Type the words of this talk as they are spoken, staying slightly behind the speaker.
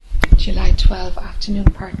July 12, afternoon,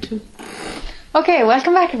 part 2. Okay,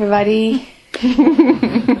 welcome back, everybody.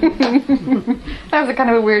 That was a kind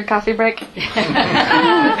of a weird coffee break.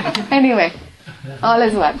 Anyway, all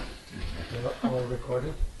is well. All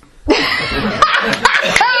recorded? Yeah,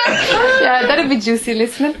 that'd be juicy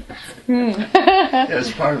listening. Yeah,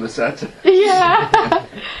 it's part of the set. Yeah.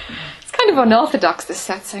 It's kind of unorthodox, this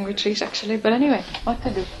satsang retreat, actually, but anyway, what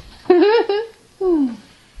to do?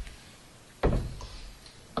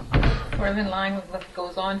 We're in line with what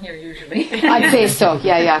goes on here usually. I'd say so,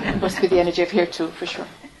 yeah. It must be the energy of here too, for sure.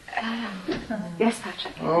 Yes,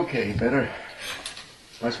 Patrick. Okay, better.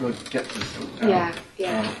 Might as well get this now.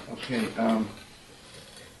 Yeah. Okay,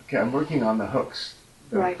 I'm working on the hooks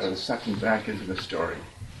Right. that are sucking back into the story.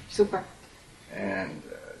 Super. And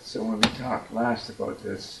so when we talked last about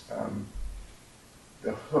this,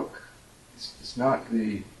 the hook, it's not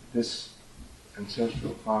this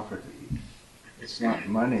ancestral property. It's not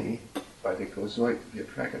money, but it goes right, if you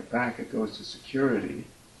track it back, it goes to security.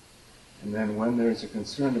 And then when there's a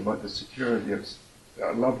concern about the security of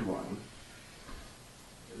a loved one,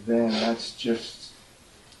 then that's just,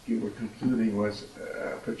 you were concluding was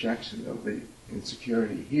a projection of the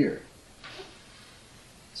insecurity here.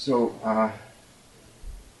 So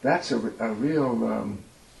that's a real,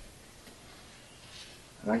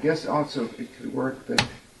 and I guess also it could work that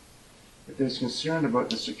if there's concern about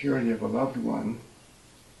the security of a loved one,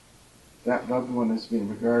 that loved one is being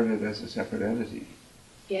regarded as a separate entity.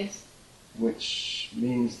 Yes. Which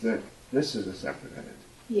means that this is a separate entity.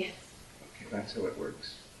 Yes. Okay, that's how it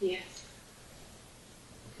works. Yes.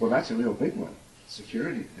 Well, that's a real big one.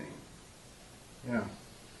 Security thing. Yeah.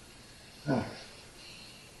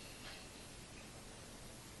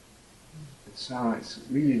 It sounds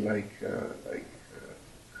really like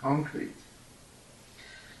concrete.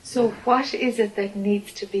 So what is it that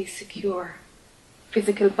needs to be secure?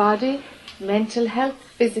 Physical body, mental health,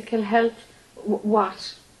 physical health,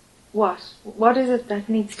 what? What is it that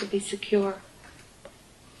needs to be secure?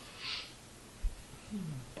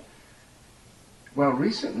 Well,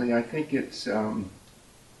 recently I think it's, I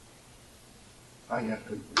have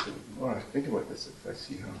to, the more I think about this, if I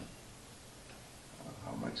see how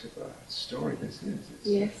much of a story this is.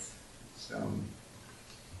 Yes.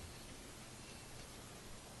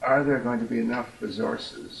 Are there going to be enough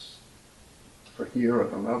resources for here or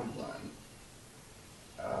the loved one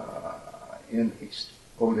in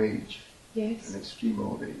old age? Yes. In extreme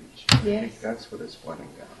old age. Yes. I think that's what it's pointing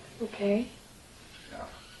down. Okay. Yeah.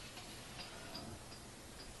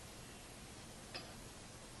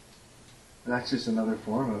 And that's just another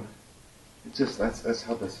form of, it's just, that's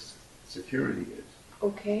how the security is.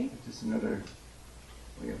 Okay. It's just another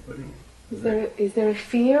way of putting it. Is there a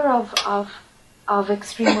fear of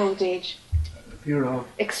extreme old age? The fear of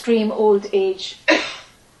Extreme old age.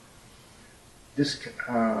 this,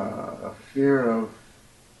 a fear of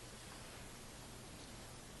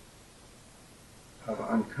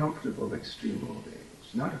uncomfortable extreme old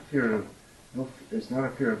age. Not a fear of, there's not a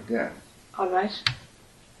fear of death. All right.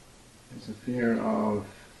 There's a fear of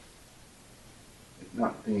it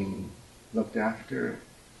not being looked after,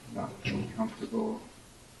 not being comfortable.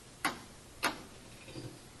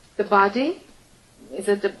 The body? Is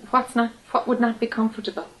it what would not be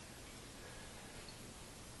comfortable?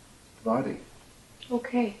 Body.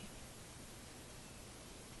 Okay.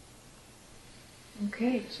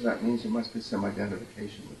 Okay. So that means there must be some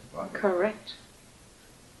identification with the body. Correct.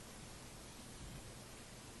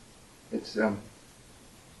 It's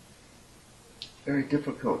very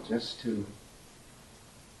difficult just to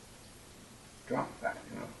drop that,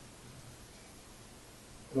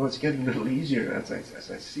 Although it's getting a little easier as I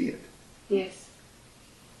see it. Yes.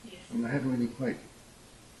 Yes. I haven't really quite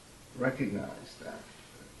recognized that.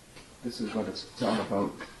 This is what it's all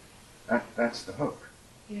about. That's the hook.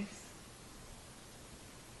 Yes.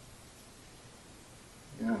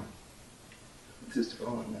 Yeah. Just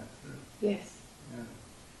following that through. Yes.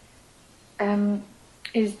 Yeah.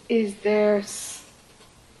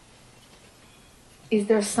 Is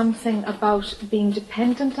there something about being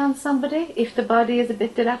dependent on somebody if the body is a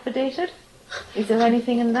bit dilapidated? Is there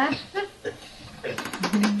anything in that?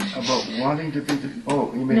 About wanting to be,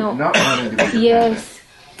 you mean No. not wanting to be dependent? Yes.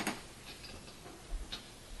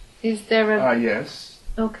 Is there a... Yes.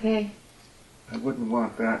 Okay. I wouldn't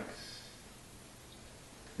want that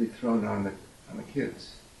to be thrown on the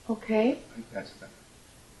kids. Okay. I think that's that.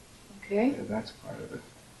 Okay. Yeah, that's part of it.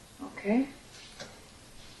 Okay.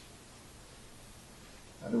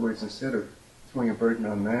 In other words, instead of throwing a burden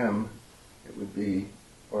on them, it would be,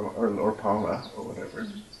 or Paula, or whatever,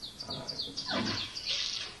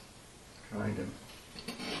 trying to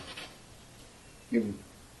give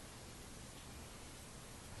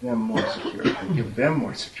them more security, give them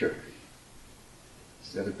more security,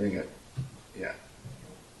 instead of being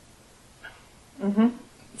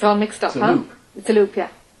It's all mixed up, It's a loop. It's a loop, yeah.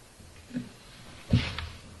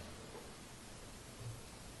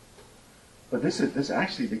 But this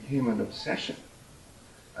actually became an obsession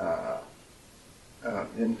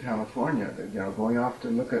in California. Going off to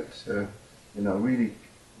look at really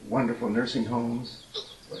wonderful nursing homes,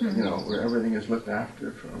 where everything is looked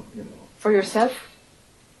after from For yourself?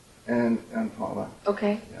 and Paula.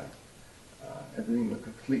 Okay. Yeah. Everything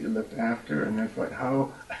completely looked after, and I thought,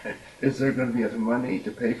 how is there going to be enough money to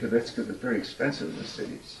pay for this, because it's very expensive in the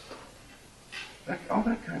cities. All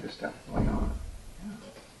that kind of stuff going on.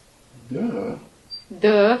 Yeah. Duh.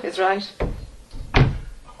 Duh is right.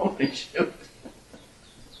 Holy shit.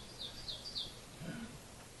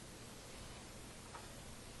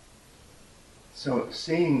 So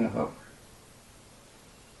seeing the hook,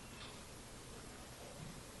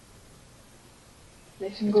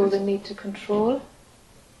 Letting go the need to control.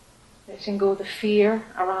 Letting go the fear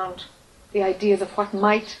around the ideas of what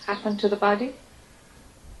might happen to the body.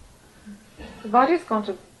 The body's going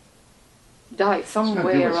to die some gonna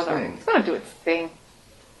way do or its other. thing. It's going to do its thing.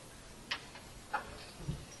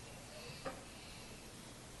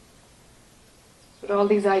 But all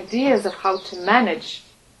these ideas of how to manage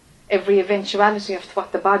every eventuality of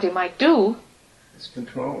what the body might do. it's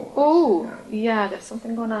control. Oh, yeah, there's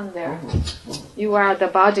something going on there. Oh. You are the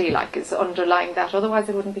body, is underlying that. Otherwise,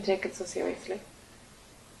 it wouldn't be taken so seriously.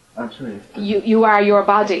 I'm sorry. You are your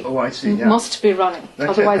body. Oh, I see. Yeah. Must be running.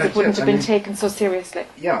 That's Otherwise, it, it wouldn't that's have it. been taken so seriously.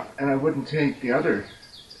 Yeah, and I wouldn't take the others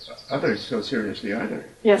so seriously either.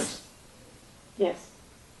 Yes. Yes.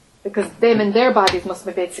 Because them and their bodies must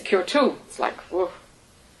be made secure too. It's like, whoa.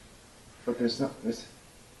 But there's not this.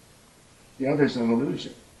 The other's an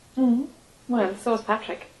illusion. Mm-hmm. Well, so is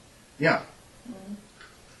Patrick. Yeah.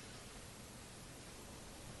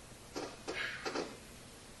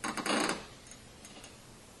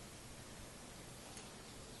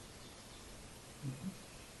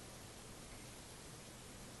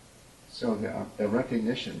 So the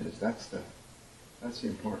recognition is that's the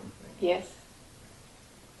important thing. Yes.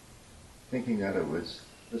 Thinking that it was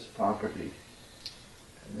this property,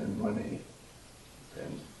 and then money,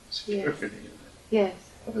 and security, Yes.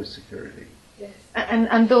 other security. Yes.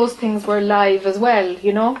 And those things were live as well,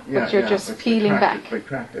 but you're just but peeling back. They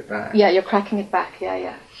cracked it back. Yeah, you're cracking it back.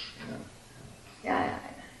 Yeah.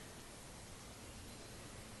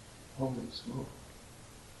 Holy smoke.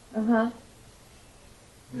 Uh-huh.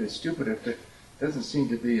 I mean, it's stupid if there doesn't seem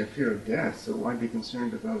to be a fear of death, so why be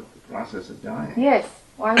concerned about the process of dying? Yes.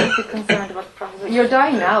 Why would you be concerned about the process? You're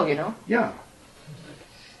dying now, Yeah.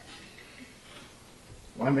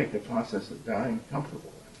 Why make the process of dying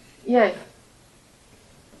comfortable? Yes.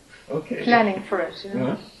 Okay. Planning for it,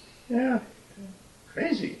 Yeah.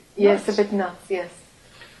 Crazy. Yes, Nuts. a bit nuts, yes.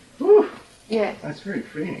 Whew. Yes. That's very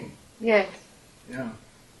freeing. Yes. Yeah.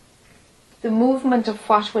 The movement of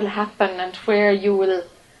what will happen and where you will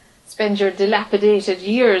spend your dilapidated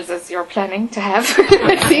years as you're planning to have.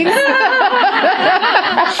 It seems.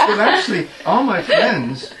 Well, actually, all my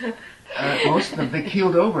friends, most of them, they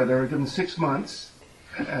keeled over. They were given 6 months,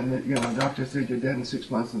 and the doctor said you're dead in 6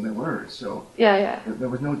 months, and they were. So Yeah. there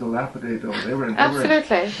was no dilapidated over. They were in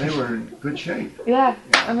good shape. Yeah.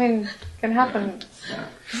 I mean, can happen. Yeah.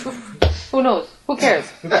 Who knows? Who cares?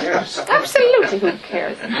 Who cares? Absolutely, who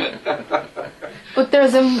cares? But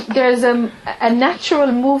there's a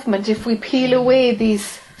natural movement if we peel away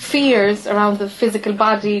these fears around the physical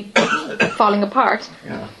body falling apart.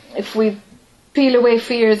 Yeah. If we peel away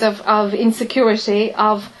fears of insecurity,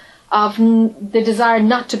 of the desire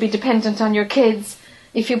not to be dependent on your kids,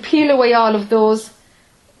 if you peel away all of those,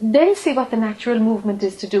 then see what the natural movement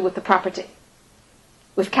is to do with the property,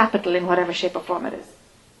 with capital in whatever shape or form it is.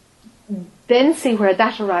 Then see where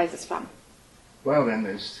that arises from. Well, then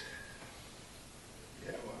there's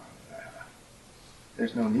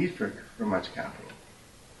no need for much capital.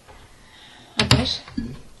 I bet.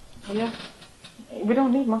 Yeah. We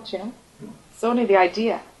don't need much, It's only the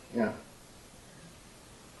idea. Yeah.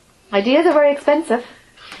 Ideas are very expensive.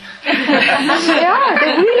 They are.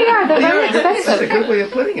 They really are. They're very That's a expensive. good way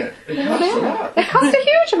of putting it. It costs a lot. They cost a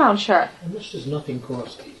huge amount, sure. How much does nothing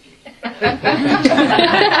cost?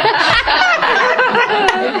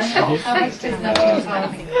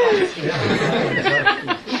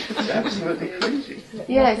 It's absolutely crazy.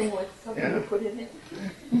 Yes. Yeah.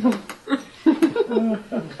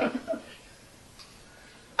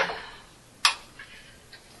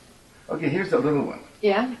 Okay, here's the little one.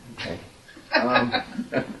 Yeah. Okay.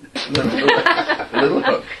 Little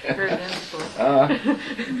hook.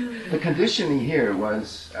 The conditioning here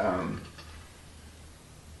was,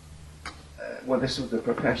 well, this was the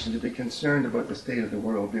profession to be concerned about the state of the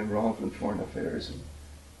world, be involved in foreign affairs and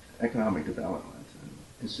economic development and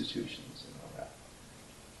institutions and all that.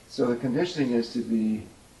 So the conditioning is to be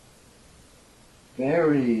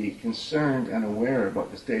very concerned and aware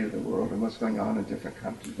about the state of the world and what's going on in different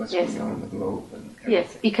countries, what's Yes. going on in the globe, and everything.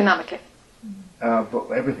 Yes, economically. But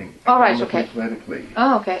everything. All right, Economically, okay. politically.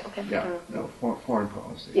 Oh, okay, okay. Yeah, Mm. no, foreign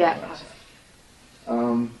policy. Yeah. all that stuff.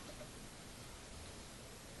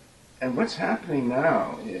 And what's happening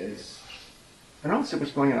now is, and also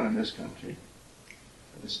what's going on in this country,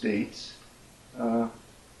 the States.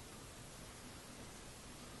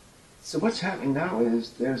 So what's happening now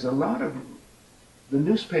is there's a lot of, the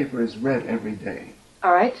newspaper is read every day,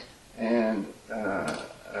 All right. and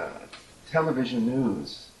television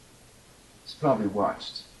news is probably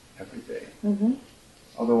watched every day. Mm-hmm.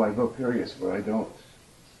 Although I go periods where I don't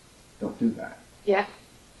do that. Yeah.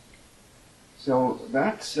 So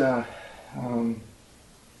that's, I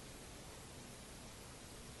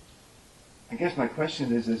guess my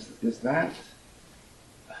question is that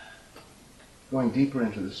going deeper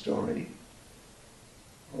into the story,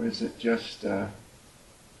 or is it just,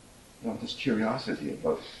 just curiosity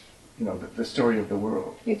about, the story of the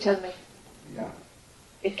world? You tell me. Yeah.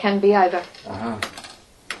 It can be either. Uh-huh.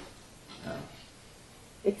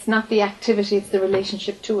 It's not the activity, it's the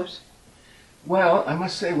relationship to it. Well, I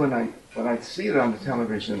must say when I see it on the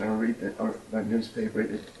television or read the newspaper,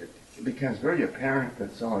 it becomes very apparent that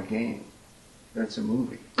it's all a game, that it's a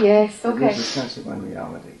movie. Yes, There's okay. a sense of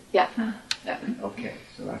unreality. Yeah. Okay,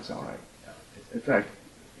 so that's all right. In fact,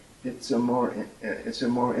 it's a more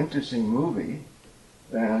interesting movie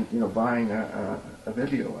than buying a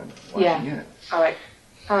video and watching it. All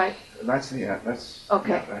right. That's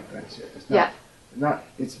Okay. that's it. It's Yeah.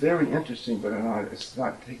 It's very interesting, but it's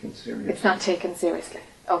not taken seriously. It's not taken seriously.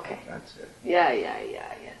 Okay. That's it. Yeah.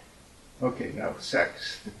 Okay, now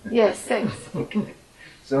sex. Yes, sex. Okay.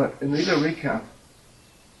 So in the recap,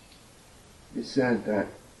 you said that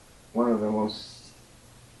one of the most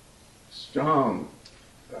strong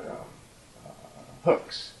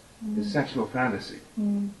hooks is sexual fantasy,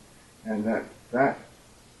 and that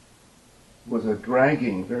was a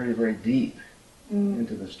dragging very, very deep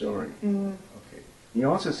into the story. Okay. You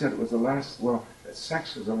also said it was that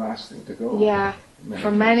sex was the last thing to go. Yeah.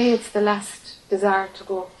 For many, it's the last desire to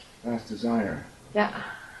go. Last desire. Yeah.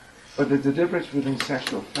 But there's a difference between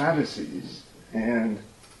sexual fantasies and,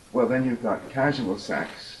 well, then you've got casual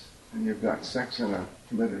sex and you've got sex in a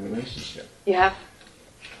committed relationship. You have.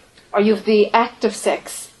 Or you've the act of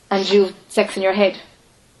sex and you've sex in your head.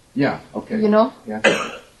 Yeah, okay. Yeah.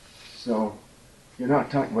 So you're not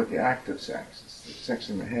talking about the act of sex. It's the sex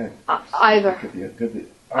in the head. Either.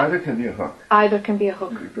 Either can be a hook. Either can be a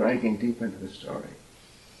hook. You're dragging deep into the story.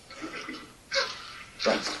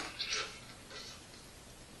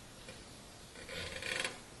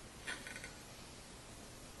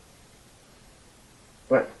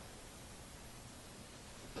 But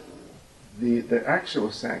the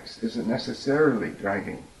actual sex isn't necessarily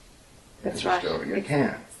dragging That's into right. the story. It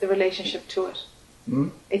can. It's the relationship to it. Hmm?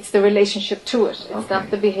 It's the relationship to it. It's Okay.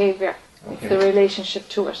 not the behavior. Okay. It's the relationship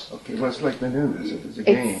to it. Okay, well, it's like the news. It's a It's,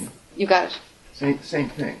 game. you got it. Same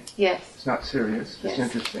thing. Yes. It's not serious. It's Yes.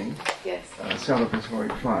 interesting. Yes. Celebratory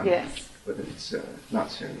fun. Yes. But it's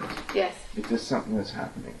not serious. Yes. It's just something that's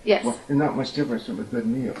happening. Yes. Well, there's not much difference from a good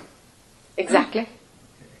meal. Exactly.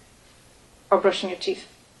 Or brushing your teeth.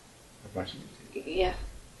 Or brushing your teeth. Yeah.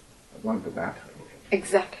 Or going to the bathroom.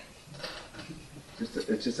 Exactly.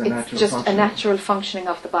 It's just a It's natural just function. a natural functioning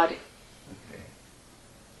of the body. Okay.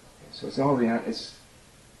 So it's all it's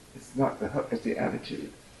not the hook, it's the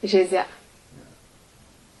attitude. It is, yeah.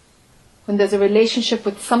 When there's a relationship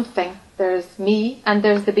with something, there's me and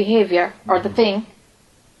there's the behavior or the thing,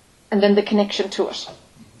 and then the connection to it.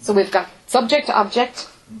 So we've got subject, object,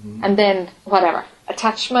 and then whatever.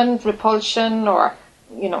 Attachment, repulsion, or,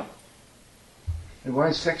 And why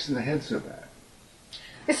is sex in the head so bad?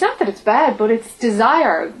 It's not that it's bad, but it's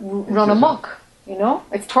desire run amok,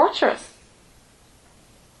 It's torturous.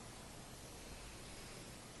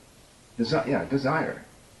 Desire.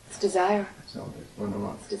 It's desire. That's all it is. Run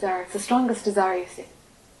along. It's desire. It's the strongest desire, you see.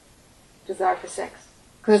 Desire for sex.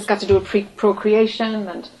 Because it's got to do with procreation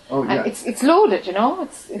and it's loaded,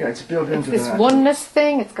 It's built into It's this the oneness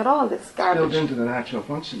thing. It's got all this It's garbage. built into the natural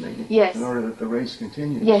functioning. Yes. In order that the race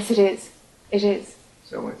continues. Yes, it is. It is.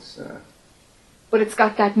 So it's. But it's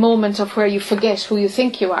got that moment of where you forget who you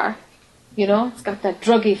think you are. It's got that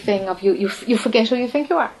druggy thing of you forget who you think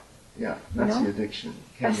you are. Yeah, that's the addiction.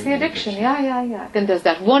 can That's be the an addiction. Yeah. Then there's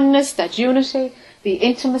that oneness, that unity, the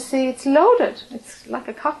intimacy. It's loaded. It's like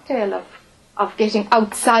a cocktail of getting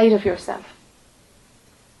outside of yourself.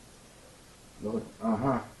 Lord,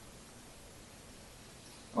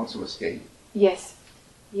 also escape. Yes.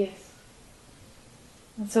 And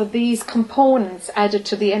so these components added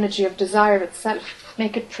to the energy of desire itself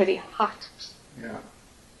make it pretty hot. Yeah.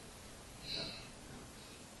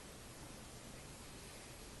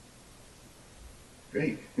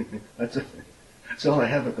 Great. That's all I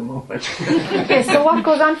have at the moment. Okay, so what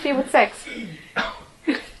goes on for you with sex?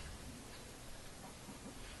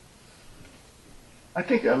 I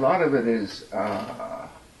think a lot of it is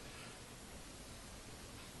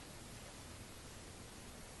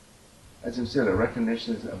as I said, a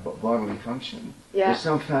recognition of a bodily function. Yeah. There's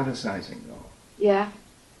some fantasizing though. Yeah.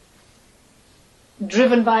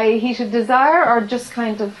 Driven by heated desire, or just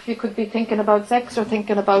kind of, you could be thinking about sex or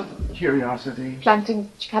thinking about Curiosity.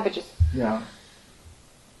 planting cabbages. Yeah.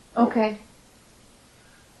 Okay.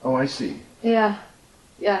 Oh, I see. Yeah.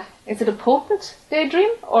 Is it a potent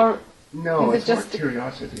daydream, or No, is it's it more just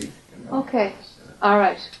curiosity. You know. Okay. It's, all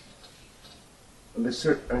right? there's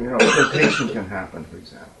certain, flirtation can happen, for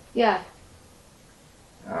example. Yeah.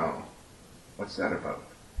 Now, what's that about?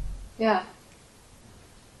 Yeah.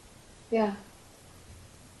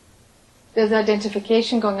 There's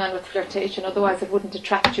identification going on with flirtation, otherwise it wouldn't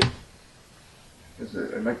attract you.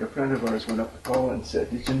 Like a friend of ours went up to Paul and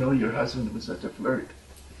said, "Did you know your husband was such a flirt?"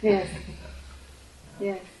 Yes.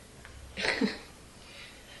 Yeah.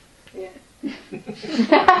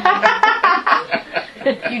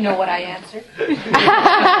 You know what I answered?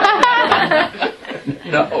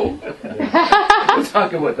 No. We'll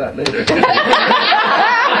talk about that later.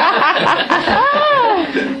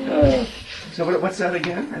 So what's that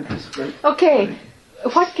again? Okay.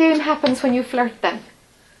 What game happens when you flirt then?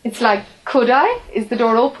 It's like, could I? Is the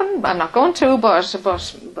door open? I'm not going to, but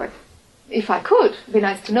if I could, it'd be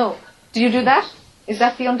nice to know. Do you do that? Is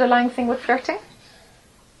that the underlying thing with flirting?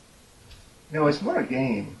 No, it's more a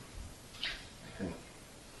game, I think.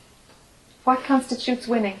 What constitutes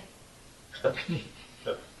winning?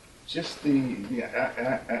 Just the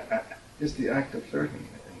act of flirting,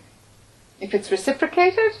 I think. If it's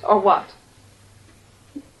reciprocated, or what?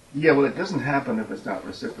 Yeah, well, it doesn't happen if it's not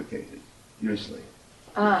reciprocated, usually.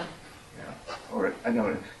 Ah, Yeah. Or, I know,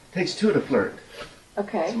 it takes two to flirt. That's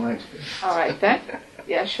okay. my experience. All right then.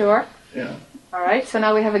 Yeah, sure. Yeah. All right, so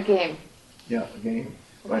now we have a game. Yeah, a game.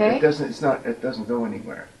 But Okay. it doesn't go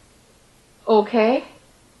anywhere. Okay.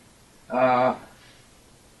 Wait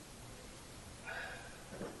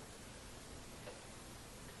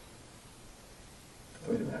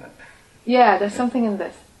a minute. Yeah, there's something in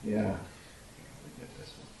this. Yeah. Let me get this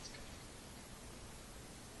one.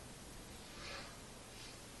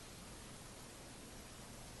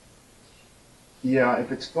 Yeah,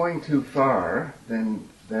 if it's going too far, then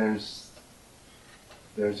there's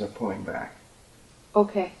a pulling back.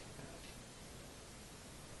 Okay.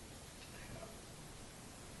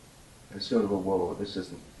 There's sort of a whoa, this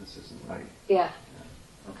isn't right. Yeah.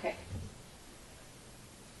 Okay.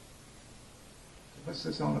 What's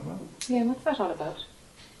this all about? Yeah, what's that all about?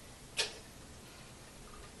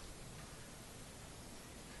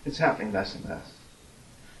 It's happening less and less.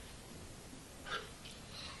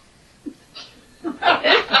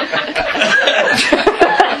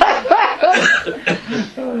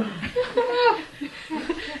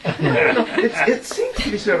 It seems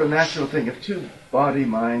to be sort of a natural thing. If two body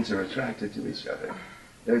minds are attracted to each other,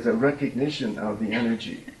 there's a recognition of the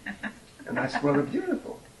energy. And that's rather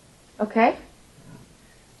beautiful. Okay.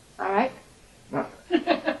 All right.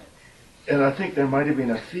 And I think there might have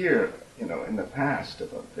been a fear, in the past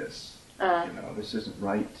about this. This isn't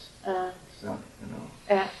right. It's not,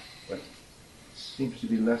 Yeah. But it seems to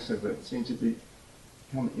be less of it. It seems to be,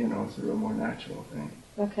 sort of a more natural thing.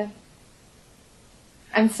 Okay.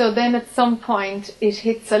 And so then at some point it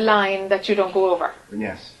hits a line that you don't go over.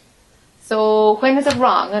 Yes. So when is it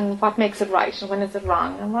wrong and what makes it right, and when is it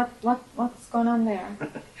wrong, and what's going on there? I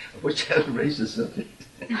wish I had raised the subject.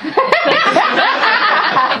 Do you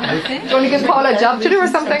want to give Paul a job to do or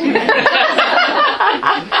something?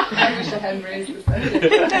 I wish I hadn't raised the subject.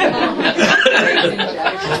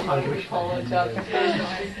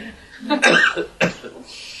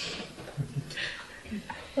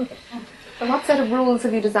 So what set of rules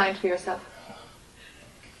have you designed for yourself?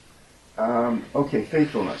 Okay,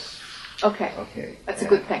 faithfulness. Okay. Okay. That's a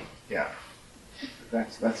good thing. Yeah.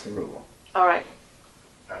 That's the rule. All right.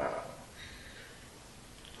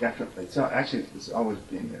 Definitely. It's always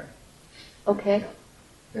been there. Okay. Yeah.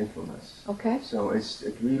 Faithfulness. Okay. So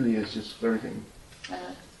it really is just flirting.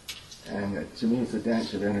 And to me, it's a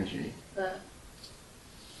dance of energy. And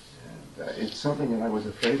it's something that I was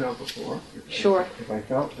afraid of before. Sure. If I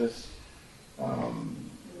felt this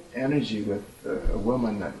energy with a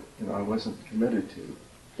woman that I wasn't committed to,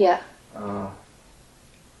 Yeah.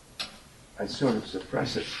 I'd sort of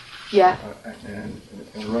suppress it. Yeah. And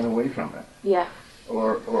run away from it. Yeah.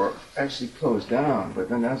 Or actually close down. But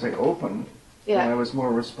then as I opened, then I was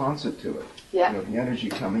more responsive to it. Yeah. The energy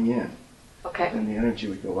coming in. Okay. And the energy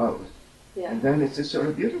would go out. Yeah. And then it's just sort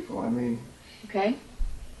of beautiful. I mean, Okay. you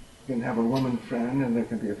can have a woman friend and there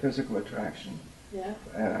can be a physical attraction. Yeah.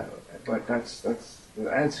 But that's it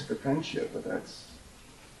adds to the friendship, but that's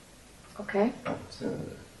Okay.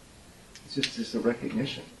 it's just a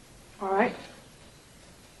recognition. All right.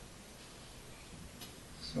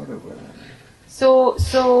 Sort of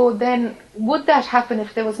So then, would that happen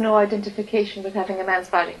if there was no identification with having a man's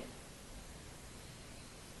body?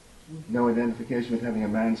 no identification with having a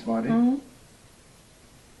man's body. Mm-hmm.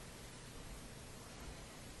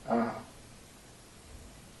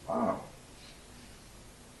 Wow.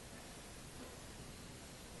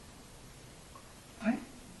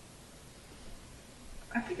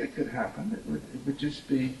 I think it could happen. It would just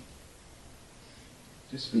be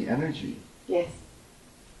energy. Yes.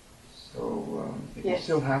 So it Yes. can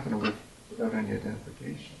still happen without any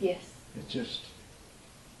identification. Yes. It just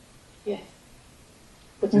Yes.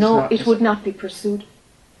 But It's no, not- it would not be pursued.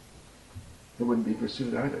 it wouldn't be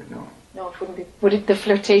pursued either. No. No, it wouldn't be. Would it? The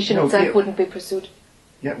flirtation No, itself yeah. wouldn't be pursued.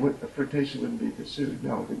 Yeah, the flirtation wouldn't be pursued.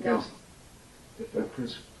 No, because if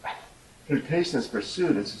flirtation is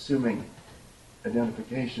pursued, it's assuming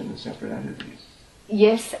identification as separate entities.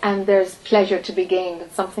 Yes, and there's pleasure to be gained,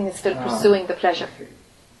 and something is still pursuing the pleasure. Okay.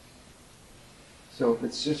 So if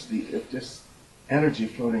it's just energy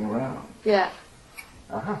floating around, Yeah.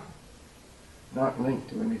 not linked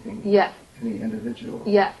to anything, Yeah. any individual.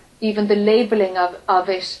 Yeah. Even the labeling of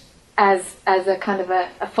it as a kind of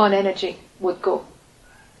a fun energy would go.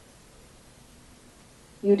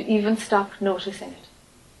 You'd even stop noticing it.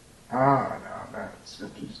 No, that's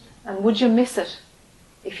interesting. And would you miss it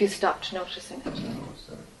if you stopped noticing it?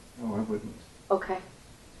 No, I wouldn't. Okay.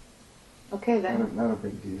 Okay then. Not a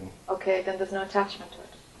big deal. Okay, then there's no attachment to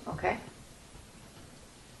it. Okay.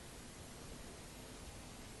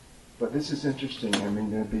 But this is interesting. I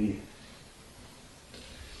mean, there'd be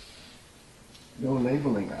no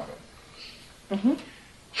labeling of it. Mm-hmm.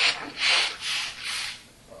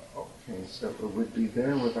 Okay, so it would be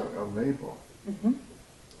there without a label. Mm-hmm.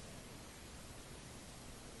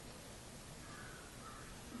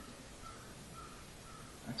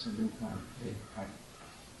 That's a new kind.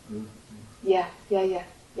 Yeah.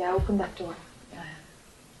 Open that door. Yeah.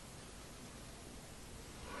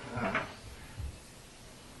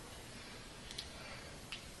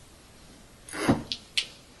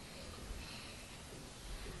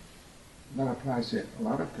 That applies to a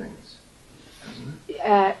lot of things, doesn't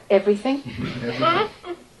it? Everything. Everything.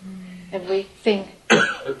 Everything.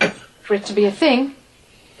 For it to be a thing,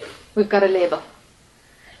 we've got a label.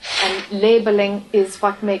 And labeling is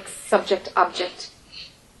what makes subject-object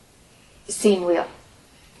seem real.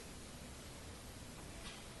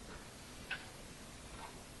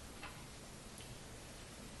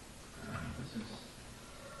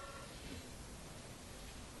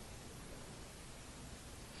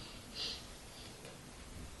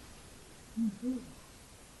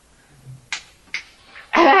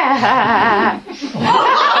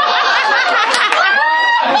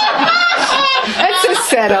 That's a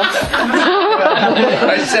setup.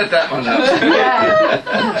 I set that one up.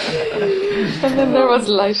 And then there was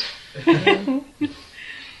light.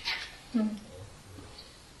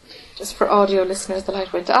 Just for audio listeners, the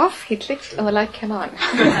light went off, he clicked, and the light came on.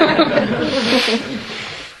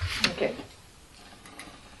 Okay.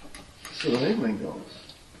 So the labeling goes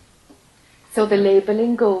So the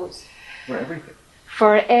labeling goes for everything.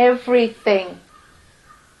 for everything.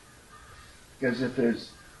 Because if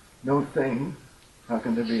there's no thing, how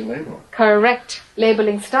can there be a label? Correct.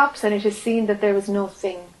 Labeling stops and it is seen that there is no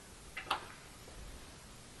thing.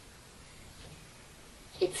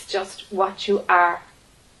 It's just what you are,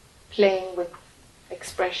 playing with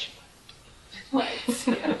expression.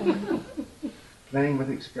 Playing with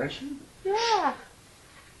expression? Yeah.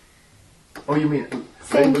 Oh, you mean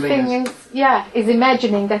Same labeling thing is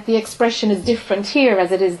imagining that the expression is different here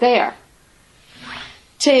as it is there.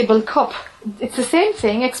 Table, cup. It's the same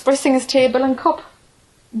thing, expressing as table and cup.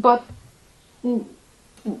 But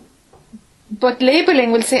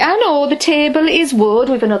labeling will say, no, the table is wood,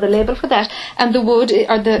 we've another label for that. And the wood,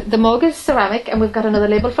 or the mug is ceramic, and we've got another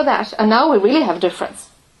label for that. And now we really have a difference.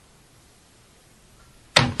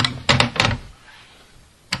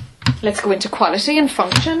 let's go into quality and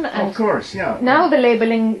function. And Of course, yeah. now the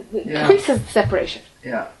labelling increases the separation.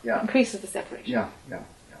 Yeah, yeah. Increases the separation. Yeah, yeah.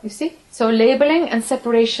 You see? So labelling and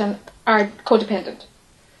separation are codependent.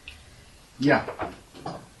 Yeah.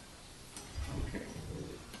 Okay.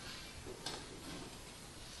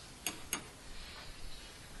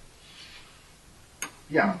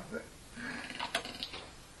 Yeah.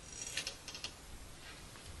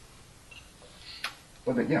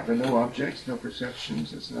 Well, there are no objects, no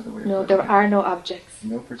perceptions. That's another way of No, putting there it. are no objects.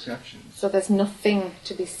 No perceptions. So there's nothing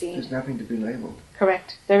to be seen. There's nothing to be labeled.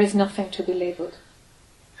 Correct. There is nothing to be labelled.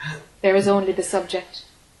 There is only the subject.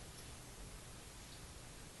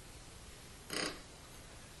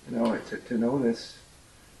 You know, to know this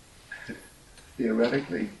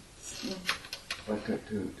theoretically, but for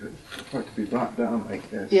it to be brought down like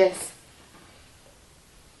this Yes.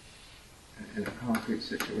 in a concrete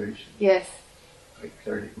situation, Yes. like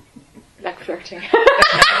flirting. Like flirting.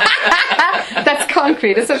 That's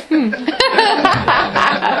concrete, is it?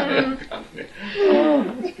 Oh,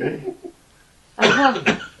 that's great.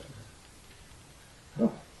 Uh-huh.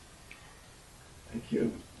 Oh. Thank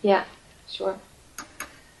you. Yeah, sure.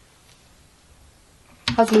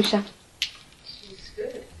 How's Lucia? She's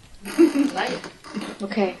good. Light.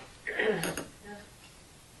 Okay.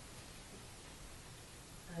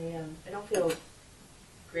 I don't feel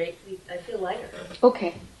great. I feel lighter.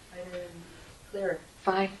 Okay. Lighter and clearer.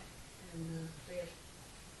 Fine. And freer.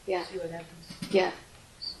 Yeah. See what happens. Yeah.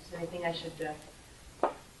 Is there anything I should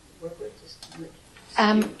work with? Just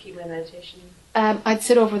keep my meditation. I'd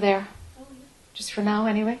sit over there. Oh, yeah. Just for now,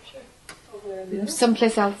 anyway. Sure. Over there in the middle?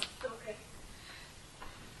 Someplace else. Okay.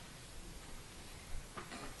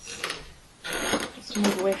 Just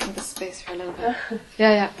move away from the space for a little bit.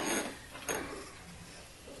 Yeah, yeah.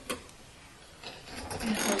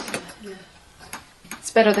 Yeah.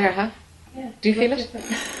 It's better there, huh? Yeah. Do you feel it?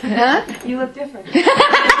 Huh? You look different.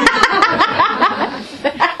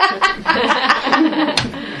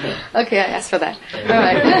 Okay, I asked for that. All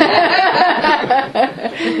right.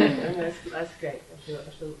 That's great.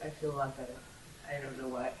 I feel a lot better. I don't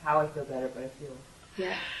know how I feel better, but I feel.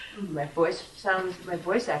 Yeah. My voice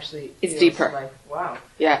actually It's feels deeper. like, wow.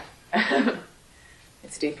 Yeah.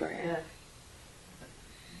 It's deeper. Yeah. Yeah.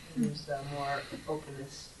 And there's more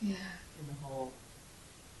openness Yeah. in the whole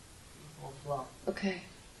flow. Okay.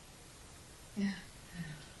 Yeah.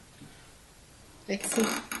 Let's see.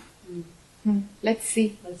 Let's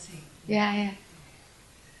see. Let's see. Yeah, yeah.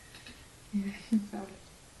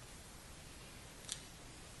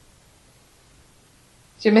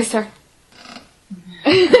 Did you miss her?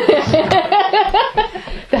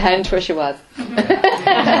 The hand where she was.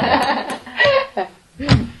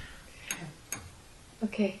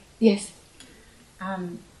 Okay. Yes.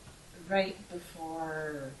 Right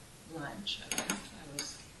before lunch, I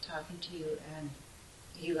was talking to you, and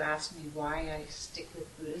you asked me why I stick with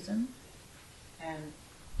Buddhism, and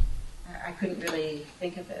I couldn't really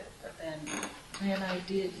think of it. But then I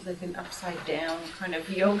did like an upside down kind of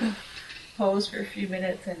yoga pose for a few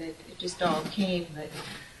minutes, and it just all came. But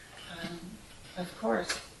of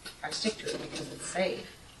course, I stick to it because it's safe,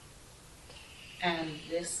 and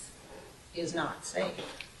this is not safe.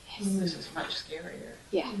 Yes. This is much scarier.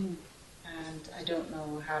 Yeah. And I don't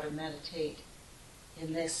know how to meditate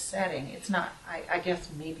in this setting. It's not, I guess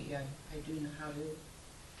maybe I do know how to.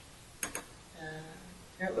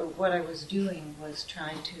 What I was doing was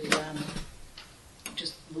trying to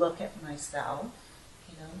just look at myself,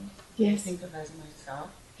 Yes. think of as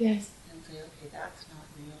myself, Yes. and say, okay, that's not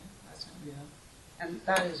real. And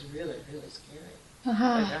that is really, really scary.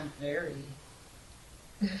 Uh-huh. Like I'm very,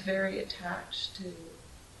 very attached to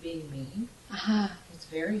being me. Uh-huh. It's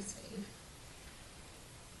very safe.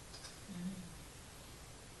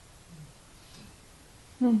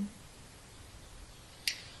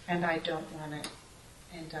 And I don't want to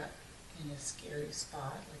end up in a scary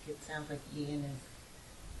spot. Like it sounds like Ian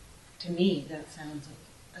is, to me, that sounds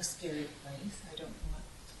like a scary place. I don't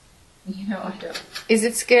want, I don't. Is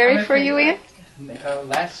it scary I'm for okay you, with Ian?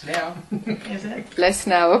 Less now. Is it? Less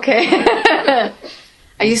now, okay.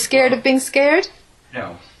 Are you scared of being scared?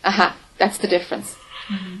 No. Aha, that's the difference.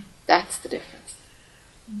 That's the difference.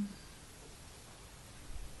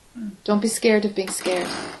 Don't be scared of being scared.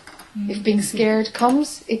 If being scared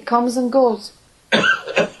comes, it comes and goes.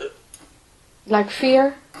 Like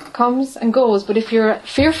fear comes and goes. But if you're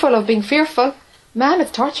fearful of being fearful, man,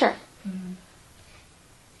 it's torture.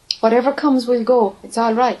 Whatever comes will go. It's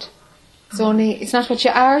all right. It's not what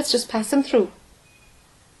you are, it's just passing through.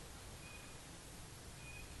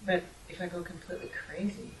 But if I go completely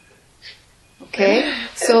crazy, Okay?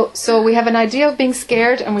 So we have an idea of being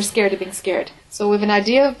scared, and we're scared of being scared. So we have an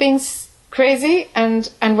idea of being crazy, and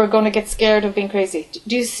we're going to get scared of being crazy.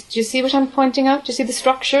 Do you see what I'm pointing out? Do you see the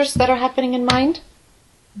structures that are happening in mind?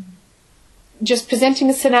 Just presenting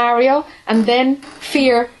a scenario, and then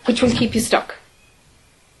fear, which will keep you stuck.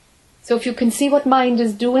 So if you can see what mind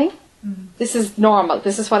is doing, this is normal.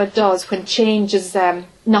 This is what it does when change is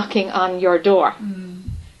knocking on your door.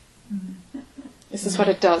 This is what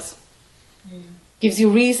it does. Gives you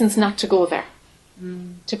reasons not to go there.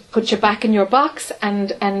 To put you back in your box,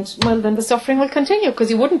 and well, then the suffering will continue,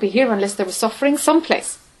 because you wouldn't be here unless there was suffering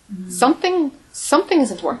someplace. Something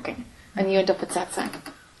isn't working, and you end up with satsang.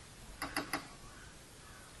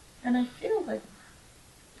 And I feel like,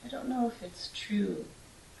 I don't know if it's true,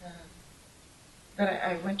 but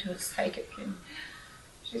I went to a psychic, and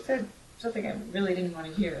she said something I really didn't want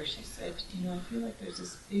to hear. She said, I feel like there's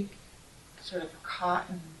this big sort of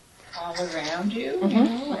cotton all around you,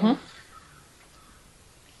 and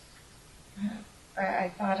I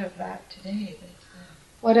thought of that today.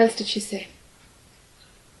 What else did she say?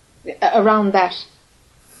 Around that,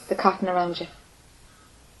 the cotton around you.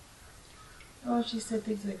 Oh, she said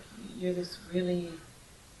things like, you're this really,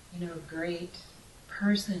 great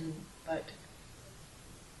person, but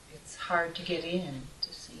it's hard to get in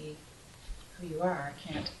to see who you are.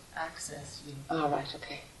 I can't access you. Oh, right,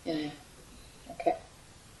 okay. Yeah. Okay.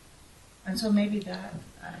 And so maybe that,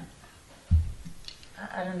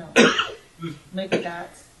 I don't know, maybe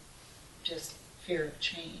that's just fear of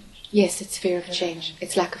change. Yes, it's fear of change.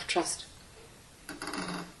 It's lack of trust.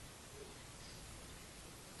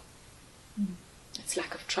 It's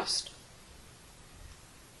lack of trust.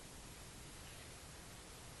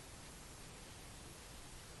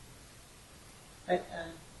 But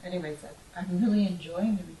anyways, I'm really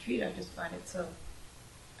enjoying the retreat. I just find it so,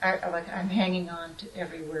 I'm hanging on to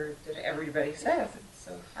every word that everybody says. It's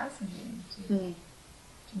so fascinating to me.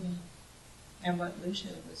 And what Lucia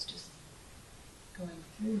was just going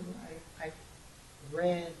through, I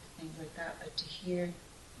read things like that, but to hear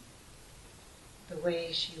the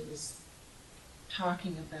way she was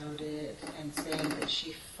talking about it and saying that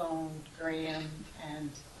she phoned Graham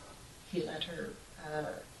and he let her, I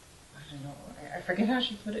don't know, I forget how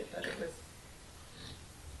she put it, but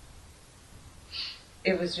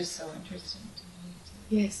it was just so interesting to me.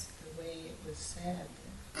 Yes. The way it was said,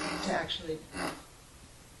 to actually,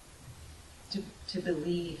 to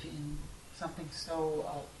believe in something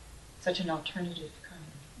so, such an alternative kind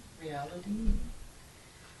of reality.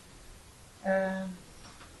 I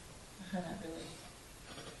find that really...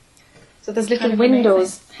 So there's little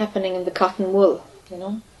windows happening in the cotton wool,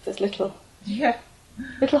 There's little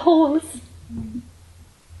holes.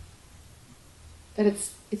 But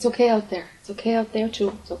it's okay out there. It's okay out there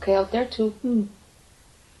too. It's okay out there too.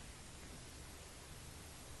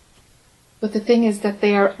 But the thing is that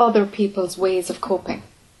they are other people's ways of coping,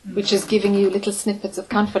 which is giving you little snippets of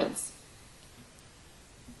confidence.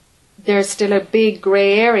 There's still a big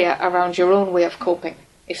grey area around your own way of coping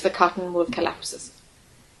if the cotton wool collapses.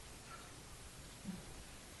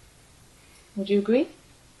 Would you agree?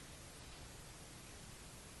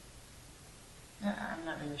 I'm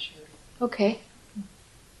not really sure. Okay.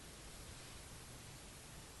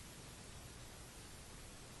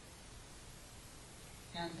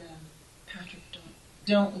 And Patrick,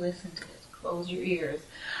 don't listen to this. Close your ears.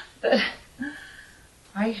 But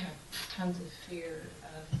I have tons of fear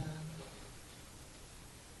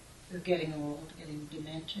of getting old, getting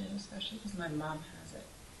dementia, especially because my mom has it.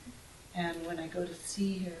 And when I go to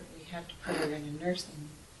see her, we had to put her in a nursing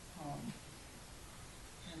home.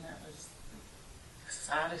 And that was the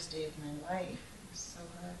saddest day of my life. It was so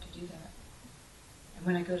hard to do that. And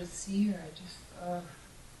when I go to see her, I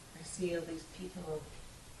see all these people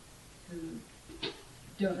who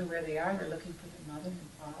don't know where they are. They're looking for their mother and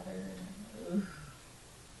father. And,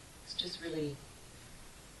 it's just really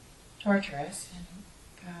torturous.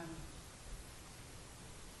 And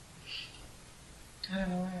I don't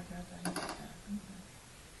know why I brought that up.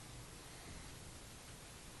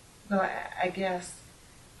 Well, I guess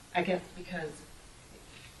because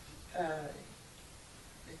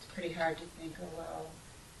it's pretty hard to think, oh well,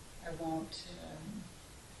 I won't,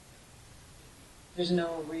 there's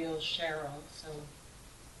no real Cheryl, so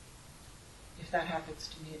if that happens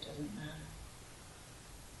to me, it doesn't matter.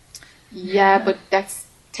 Yeah, but that's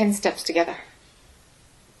 10 steps together.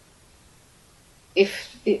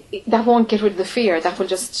 If that won't get rid of the fear, that will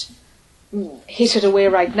just hit it away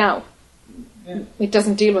right now. Yeah. It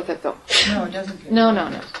doesn't deal with it though. No, it doesn't. No.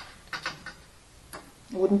 I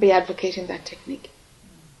wouldn't be advocating that technique.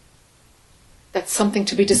 That's something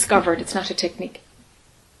to be discovered. It's not a technique.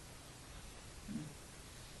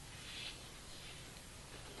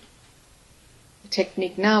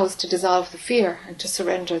 technique now is to dissolve the fear and to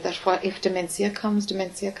surrender that if dementia comes,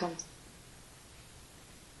 dementia comes.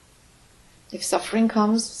 If suffering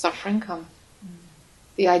comes, suffering comes.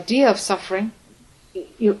 The idea of suffering,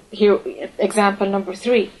 here, example number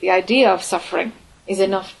 3, the idea of suffering is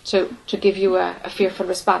enough to give you a fearful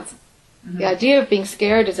response. Mm-hmm. The idea of being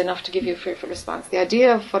scared is enough to give you a fearful response. The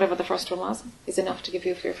idea of whatever the first one was is enough to give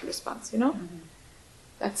you a fearful response, you know? Mm-hmm.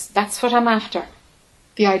 That's what I'm after.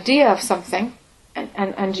 The idea of something,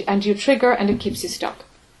 and you trigger and it keeps you stuck.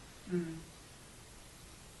 Mm-hmm.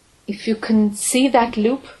 If you can see that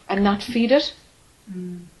loop and not feed it,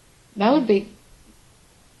 that would be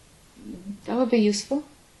useful.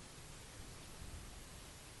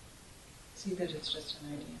 See that it's just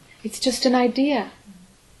an idea. It's just an idea.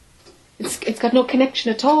 It's got no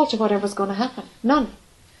connection at all to whatever's going to happen. None.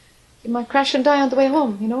 You might crash and die on the way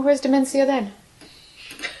home. You know, where's dementia then?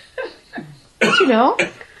 But you know,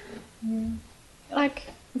 like,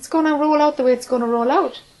 it's going to roll out the way it's going to roll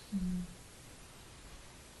out.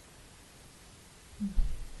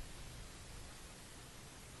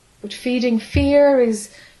 But feeding fear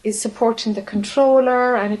is supporting the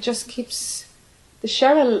controller, and it just keeps the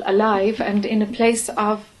Cheryl alive and in a place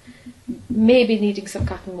of maybe needing some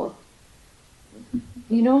cotton wool.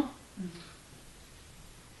 You know?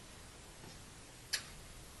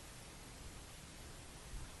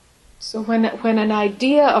 So when an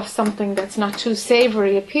idea of something that's not too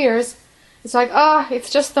savoury appears, it's like, it's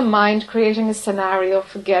just the mind creating a scenario,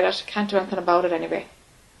 forget it, can't do anything about it anyway.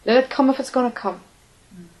 Let it come if it's going to come.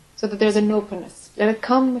 So that there's an openness. Let it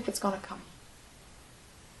come if it's going to come.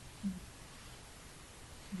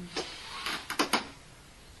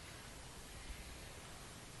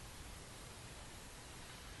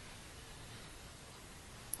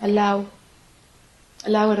 Allow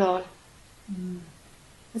it all.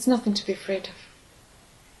 There's nothing to be afraid of.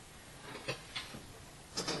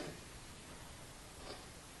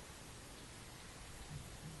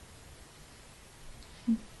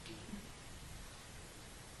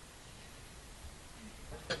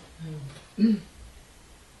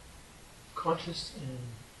 Conscious and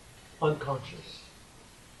unconscious.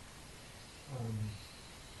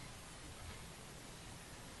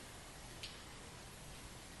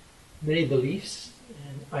 Many beliefs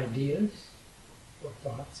and ideas or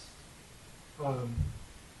thoughts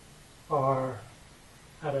are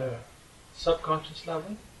at a subconscious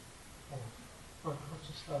level or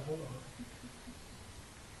unconscious level,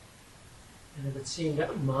 and it would seem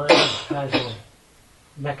that mind has a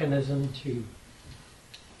mechanism to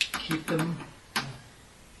keep them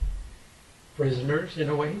prisoners in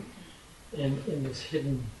a way, in this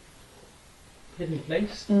hidden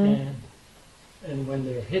place, and when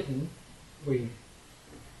they're hidden,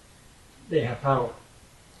 they have power.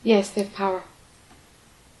 Yes, they have power.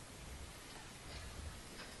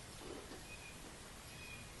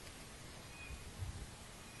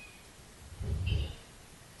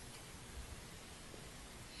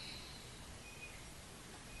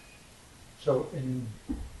 So in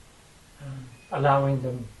allowing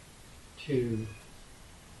them to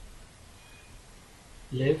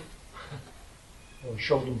live or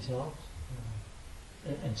show themselves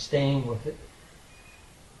and staying with it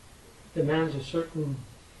demands a certain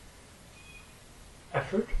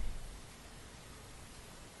effort.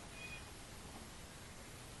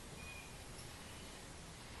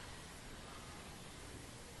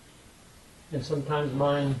 And sometimes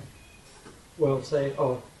mind will say,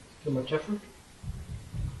 too much effort.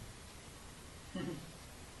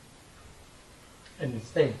 And it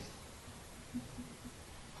stays.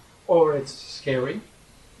 Or it's scary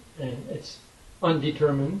and it's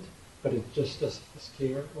undetermined, but it's just a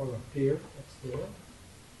scare or a fear that's there.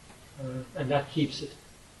 And that keeps it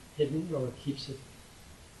hidden, or it keeps it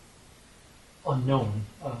unknown.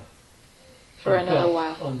 For another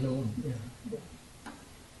while. Unknown, yeah.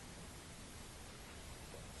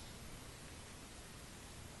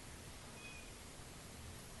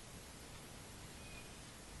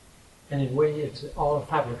 And in a way, it's all a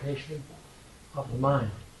fabrication of the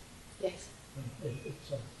mind. Yes.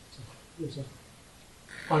 There's an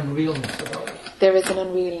unrealness about it. There is an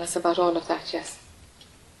unrealness about all of that, yes.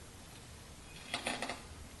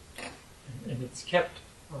 And it's kept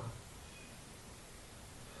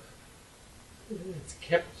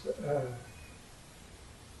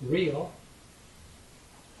real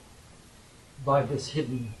by this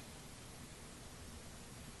hidden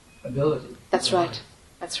ability. That's right.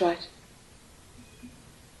 That's right.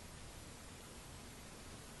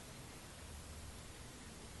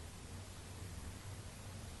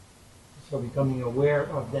 So becoming aware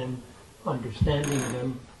of them, understanding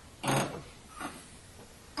them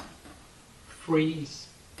freeze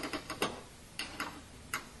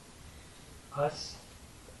us,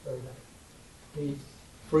 or that we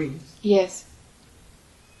freeze. Yes.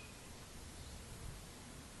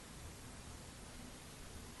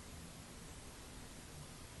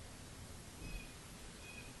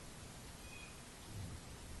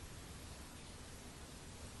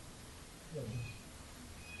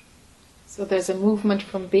 So there's a movement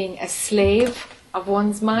from being a slave of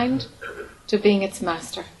one's mind to being its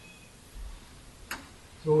master.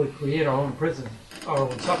 So we create our own prison, our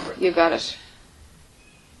own suffering. You got it.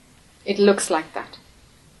 It looks like that.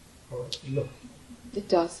 Or look, It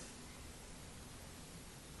does.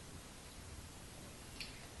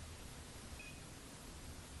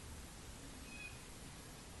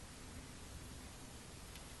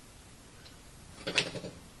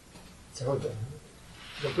 so the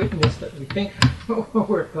witness that we think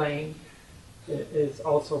we're playing is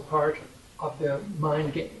also part of the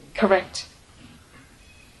mind game. Correct.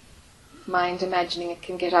 Mind imagining it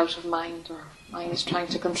can get out of mind, or mind is trying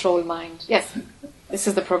to control mind. Yes, this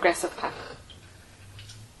is the progressive path.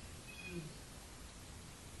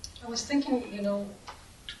 I was thinking,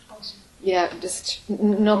 Yeah, just,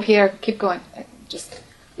 no, Pierre, keep going. Just,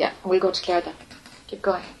 yeah, we'll go to Claire then. Keep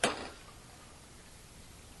going.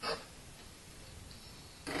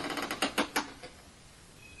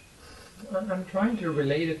 I'm trying to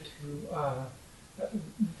relate it to,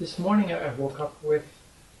 this morning I woke up with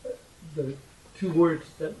the two words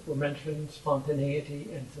that were mentioned, spontaneity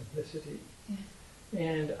and simplicity. Yeah.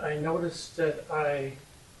 And I noticed that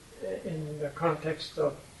in the context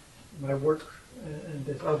of my work and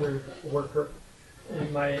this other worker,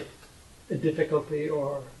 and my difficulty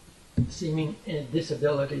or seeming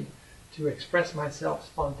disability to express myself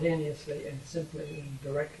spontaneously and simply and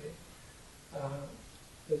directly,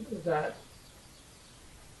 that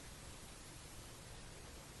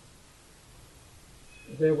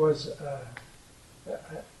there was,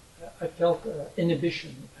 I felt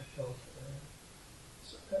inhibition, I felt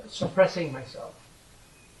suppressing myself,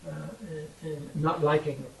 and not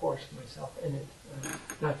liking, of course, myself in it,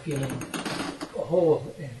 not feeling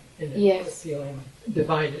whole in it, Yes. feeling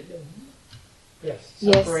divided and Yes.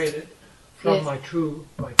 separated from Yes. my true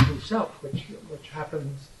self, which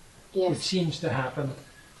happens, which Yes. seems to happen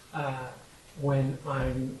when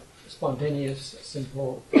I'm spontaneous,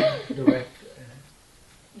 simple, direct,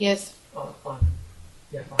 Yes.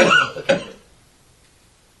 uncomplicated.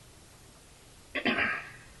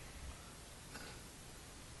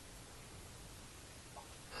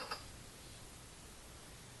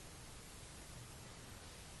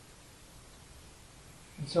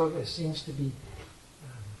 And so there seems to be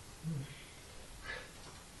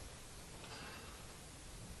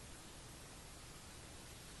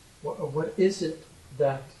what is it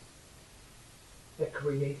that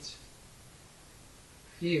creates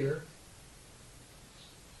fear?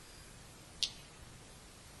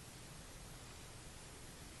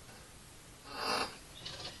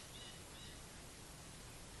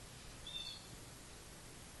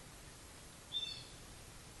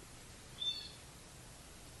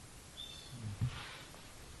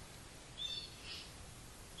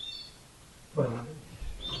 Well,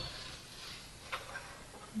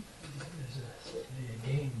 there's certainly a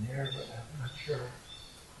game there, but I'm not sure.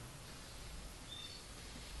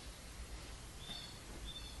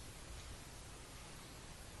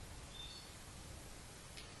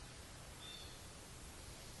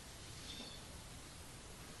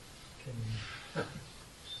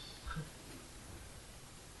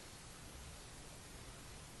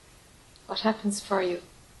 What happens for you?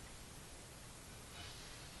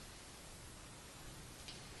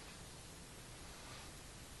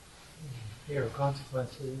 Fear of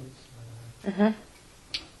consequences.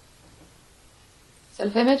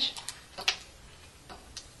 Self-image?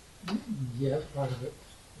 Yes, part of it.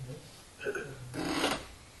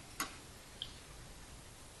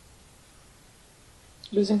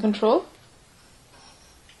 Losing control?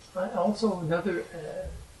 Also, another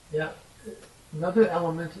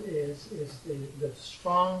element is the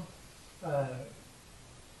strong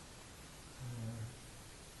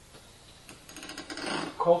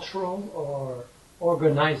cultural or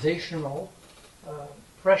organizational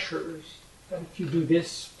pressures that if you do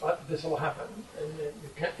this, this will happen, and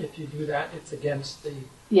if you do that, it's against the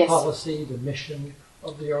Yes. policy, the mission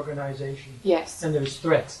of the organization, Yes. and there's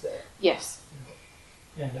threats there. Yes.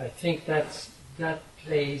 And I think that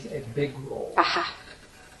plays a big role. Aha.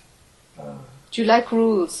 Do you like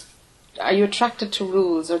rules? Are you attracted to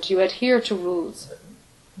rules, or do you adhere to rules?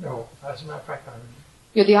 No, as a matter of fact,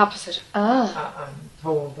 You're the opposite. Ah, I'm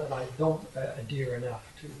told that I don't adhere enough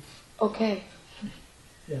to, okay.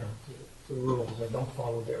 to the rules. I don't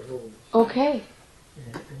follow their rules. Okay.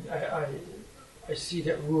 And I see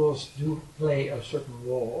that rules do play a certain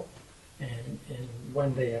role, and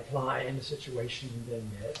when they apply in a situation, then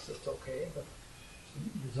yes, it's okay. But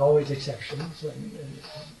there's always exceptions, and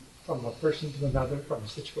from a person to another, from a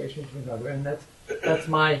situation to another, and that's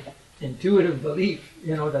my intuitive belief.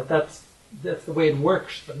 You know, that's the way it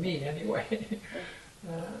works for me anyway.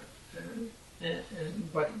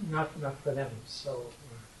 But not for them. So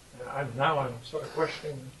I'm sort of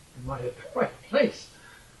questioning, am I at the right place?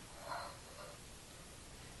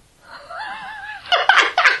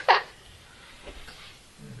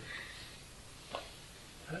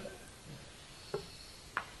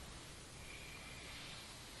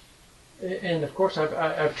 And of course,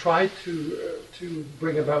 I've tried to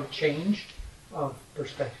bring about change of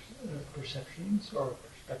perceptions or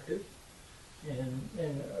perspective, and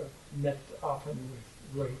met often with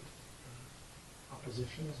great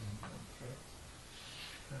oppositions and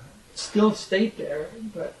threats. Still stayed there,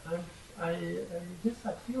 but I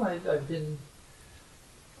feel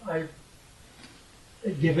I've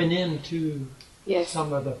given in to Yes.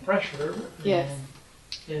 some of the pressure, Yes.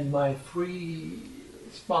 and my free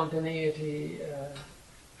spontaneity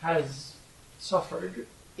has suffered.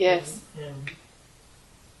 Yes. And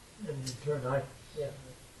in turn,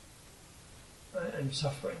 I'm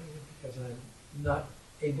suffering because I'm not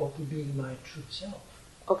able to be my true self.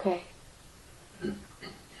 Okay.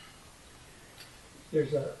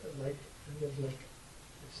 There's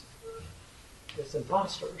this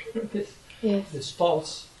imposter, Yes. this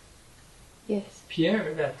false Yes.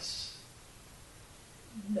 Pierre that's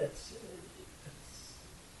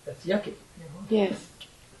yucky, you know. Yes.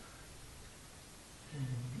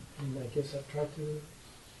 And I guess I've tried to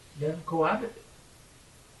let him cohabit.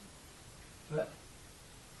 But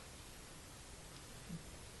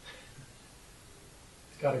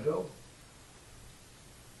it's got to go.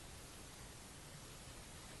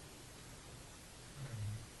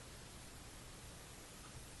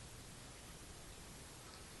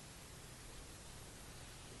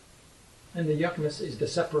 And the yuckness is the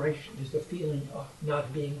separation, is the feeling of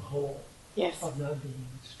not being whole, Yes. of not being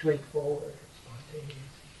straightforward, spontaneous.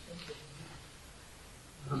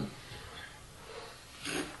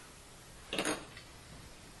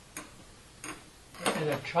 And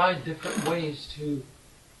I've tried different ways to,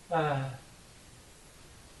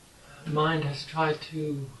 mind has tried to,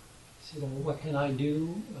 you know, what can I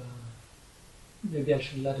do? Maybe I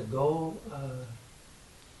should let it go.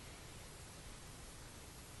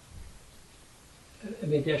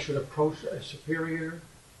 Maybe I should approach a superior.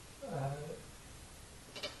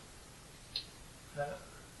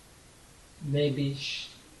 Maybe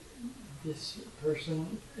this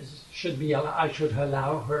person should be. I should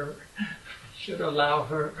allow her. Should allow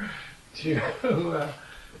her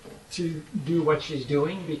to do what she's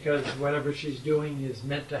doing, because whatever she's doing is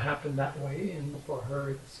meant to happen that way, and for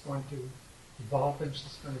her it's going to evolve, and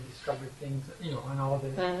she's going to discover things, you know, and all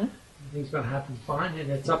this. Mm-hmm. Everything's going to happen fine,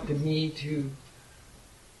 and it's up to me to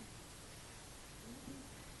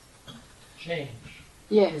change,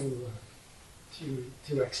 Yes.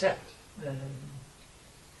 to accept, and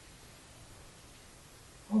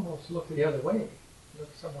almost look the other way,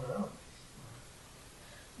 look somewhere else.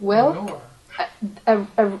 Well,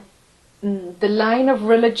 the line of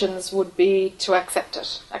religions would be to accept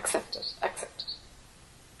it, accept it, accept it.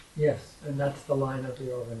 Yes, and that's the line of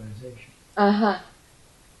the organization. Uh-huh.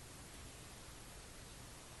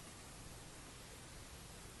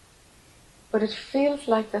 But it feels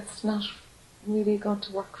like that's not really going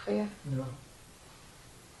to work for you. No.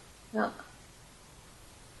 No.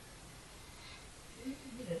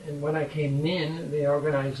 And when I came in the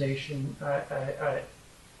organization,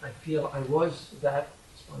 I feel I was that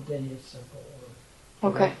spontaneous, simple.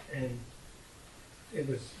 Okay. And it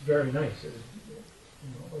was very nice. It was, you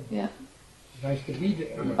know, it Yeah. was nice to be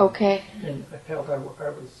there. Okay. And I felt I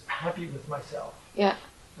was happy with myself. Yeah.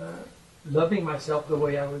 Loving myself the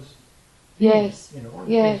way I was. Yes. You know, and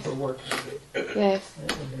Yes. things were working. Yes. And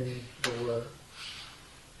then there were.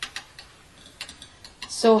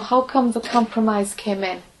 So how come the compromise came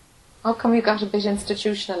in? How come you got a bit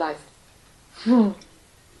institutionalized?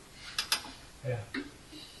 Yeah.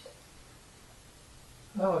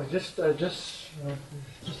 Oh, just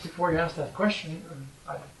before you asked that question,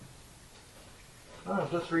 I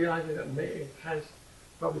just realized that it has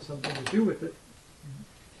probably something to do with it.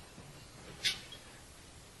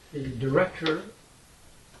 The director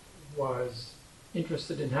was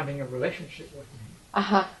interested in having a relationship with me,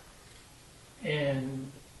 Uh-huh.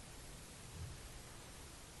 and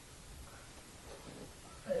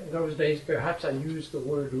in those days, perhaps I used the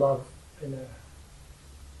word love in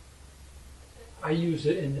I use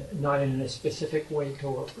it not in a specific way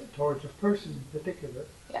towards a person in particular.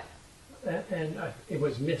 Yeah. And it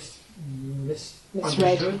was Misread.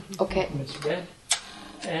 misunderstood, Okay. misread,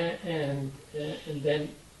 and then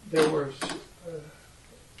there were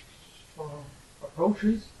strong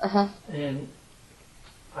approaches, and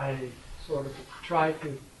I sort of tried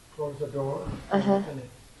to close the door. And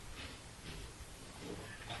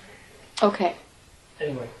Okay.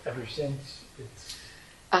 anyway, ever since it's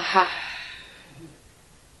Aha.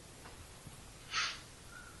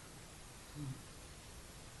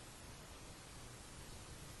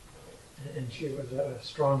 and she was a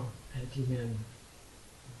strong anti-man.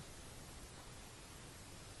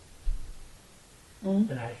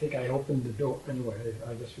 And I think I opened the door, anyway,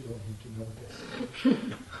 I guess we don't need to know this.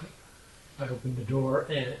 I opened the door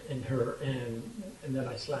and her, and then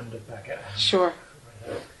I slammed it back at her. Sure.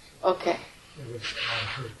 Right. Okay. It was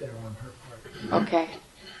hurt there on her part. Okay.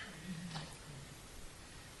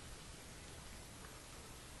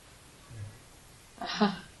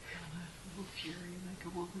 Fury like a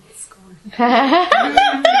woman scorned.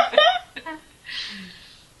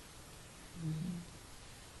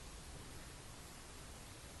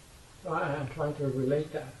 So I'm trying to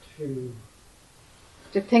relate that to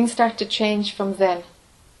Did things start to change from then?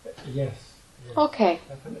 yes, Okay.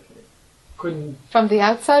 definitely. Couldn't From the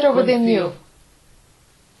outside or within you?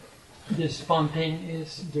 This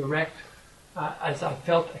spontaneous, direct, as I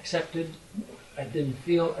felt accepted, I didn't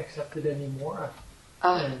feel accepted anymore.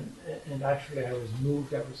 And actually I was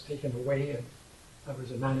moved, I was taken away, and I was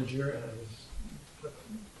a manager, and I was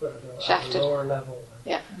put at a Shafted. lower level.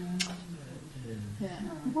 Yeah. Yeah.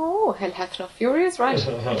 Oh, hell hath no fury is right.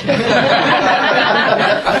 On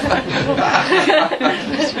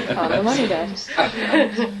the money there.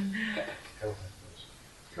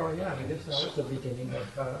 So yeah, I guess that was the beginning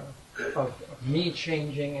of me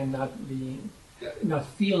changing and not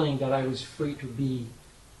feeling that I was free to be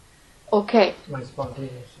Okay. my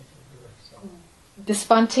spontaneous self. The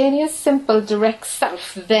spontaneous, simple, direct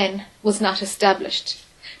self then was not established.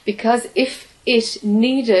 Because if it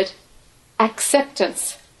needed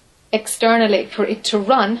acceptance externally for it to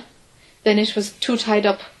run, then it was too tied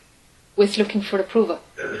up with looking for approval.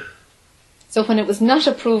 So when it was not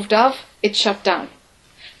approved of, it shut down.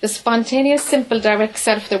 The spontaneous, simple, direct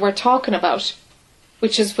self that we're talking about,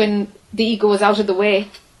 which is when the ego is out of the way,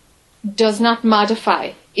 does not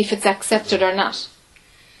modify if it's accepted or not.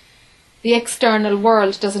 The external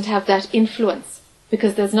world doesn't have that influence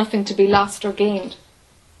because there's nothing to be lost or gained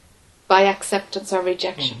by acceptance or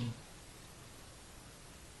rejection. Mm-hmm.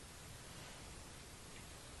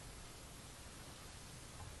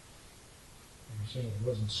 You're saying it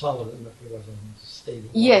wasn't solid enough, it wasn't stable.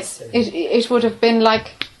 Yes, it would have been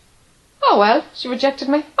like, oh well, she rejected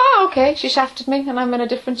me. Oh, okay, she shafted me and I'm in a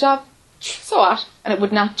different job. So what? And it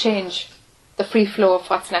would not change the free flow of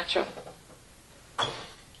what's natural.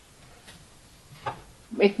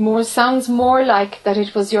 It sounds more like that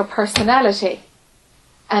it was your personality,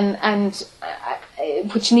 and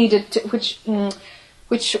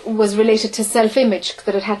which was related to self-image,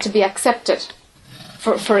 that it had to be accepted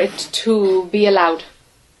for it to be allowed.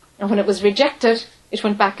 And when it was rejected, it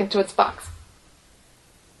went back into its box.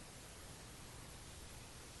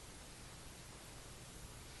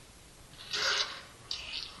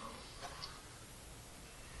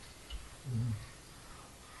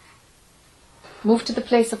 Move to the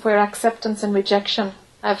place of where acceptance and rejection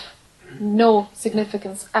have no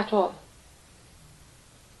significance at all.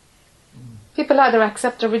 People either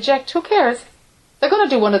accept or reject. Who cares? They're going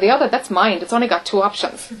to do one or the other. That's mind. It's only got two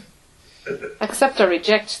options. Accept or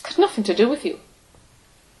reject. It's got nothing to do with you.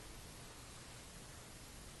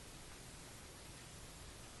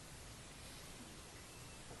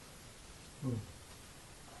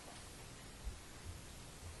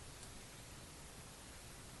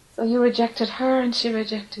 So you rejected her and she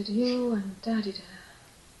rejected you and da-di-da.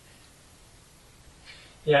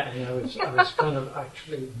 Yeah, and I was kind of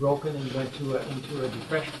actually broken and went into a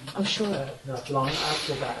depression. I'm sure. Not long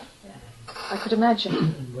after that. Yeah. I could imagine.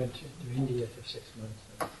 And went to India for 6 months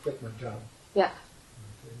and quit my job. Yeah.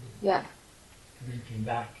 Yeah. And then came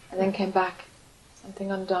back. And then came back.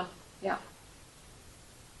 Something undone. Yeah.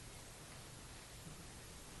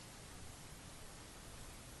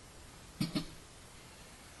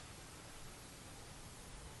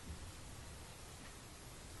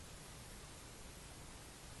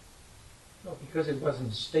 Well, because it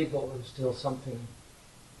wasn't stable, there was still something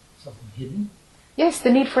hidden. Yes, the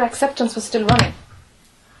need for acceptance was still running.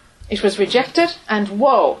 It was rejected and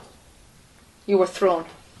whoa, you were thrown.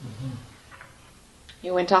 Mm-hmm.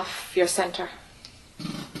 You went off your centre.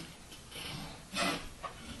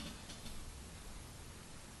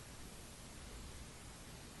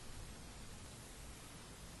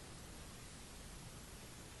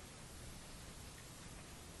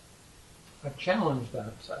 I've challenged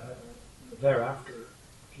that thereafter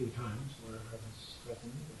a few times where I was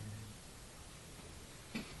threatened.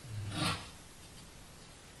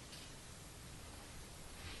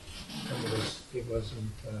 And it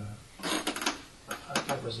wasn't,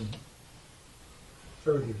 I wasn't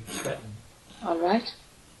further threatened. All right.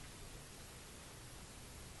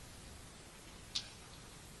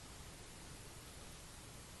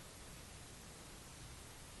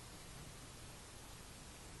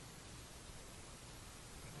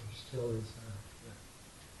 Still is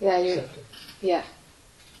Yeah, you. accepted. Yeah.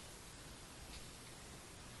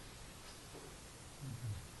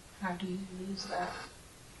 How do you use that?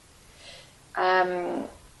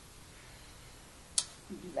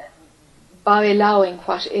 By allowing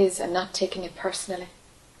what is and not taking it personally.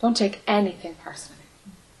 Don't take anything personally.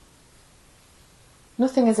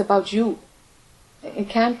 Nothing is about you. It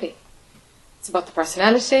can't be. It's about the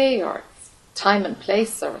personality, or it's time and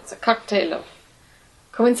place, or it's a cocktail of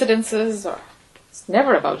coincidences, or it's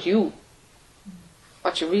never about you,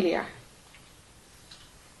 what you really are.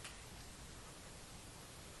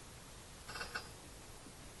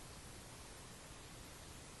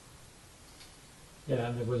 Yeah,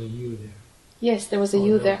 and there was a you there. Yes, there was a Oh,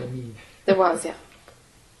 you there there. was a me. There was, yeah.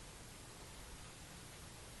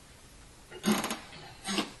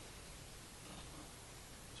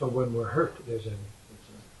 So when we're hurt, there's a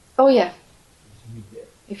Oh yeah. me there.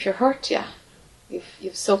 If you're hurt, yeah.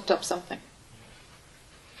 You've soaked up something.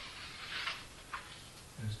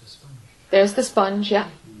 There's the sponge. There's the sponge, yeah.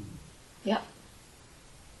 Yeah.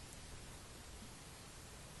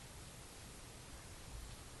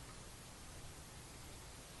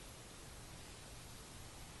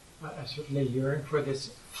 I certainly yearn for this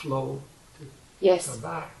flow to Yes. come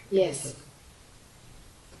back. Yes. It's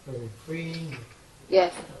very freeing,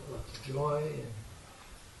 Yes. lots of joy, and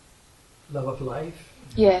love of life.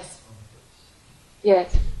 Yes.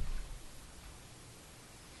 Yes.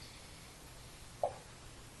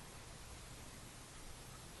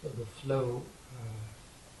 So the flow,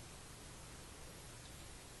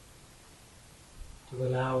 to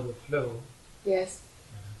allow the flow Yes.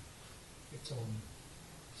 its own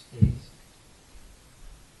space.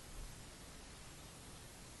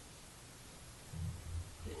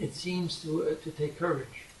 It seems to take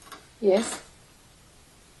courage Yes.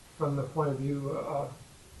 from the point of view of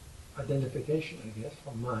identification, I guess,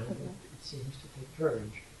 from mine. It seems to take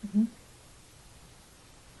courage. Mm-hmm.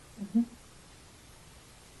 Mm-hmm.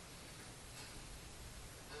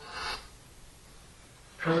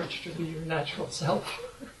 Courage to be your natural self.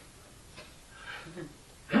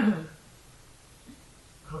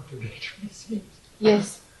 Contradictory seems.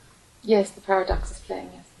 Yes. Yes, the paradox is playing,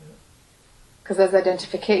 yes. Because there's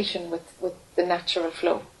identification with the natural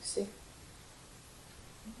flow, you see.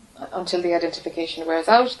 Until the identification wears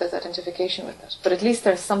out, there's identification with it. But at least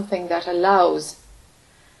there's something that allows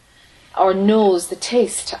or knows the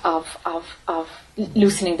taste of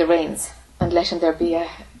loosening the reins and letting there be a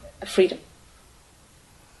freedom.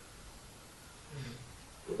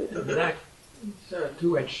 But that's a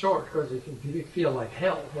two-edged sword, because it can feel like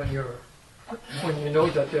hell when you know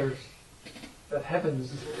that there's that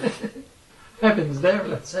heaven's there,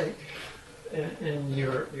 let's say, and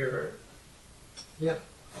you're yeah.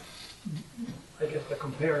 I guess the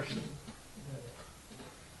comparison.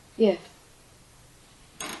 Yeah.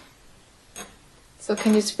 So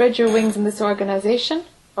can you spread your wings in this organization,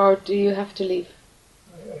 or do you have to leave?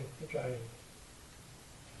 I think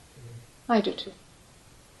I do too.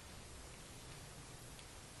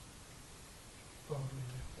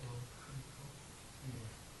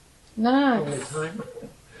 No, only time.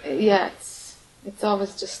 yeah, it's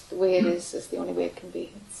always just the way it is the only way it can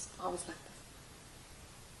be. It's always like this.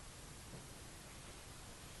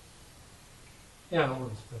 Yeah, I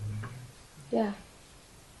want to spend my time. Yeah.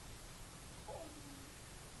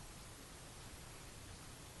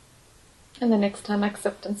 And the next time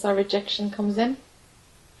acceptance or rejection comes in,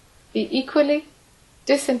 be equally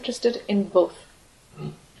disinterested in both.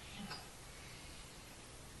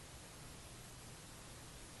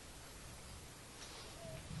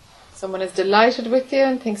 Someone is delighted with you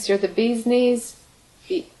and thinks you're the bee's knees.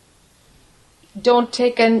 Don't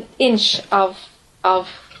take an inch of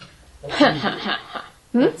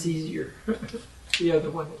That's easier. The other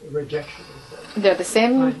one, rejection. They're the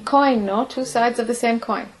same Fine. coin, no? Two sides of the same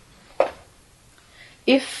coin.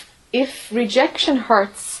 If rejection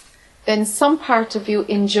hurts, then some part of you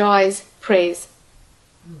enjoys praise.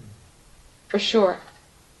 For sure.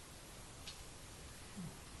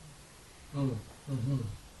 Mm-hmm.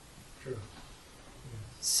 True.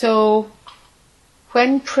 So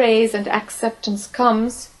when praise and acceptance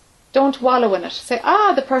comes, Don't wallow in it. Say,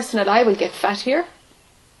 the personal I will get fat here.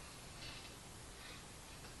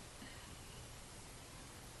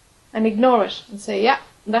 And ignore it and say, yeah,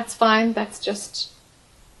 that's fine. That's just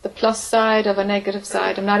the plus side of a negative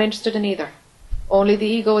side. I'm not interested in either. Only the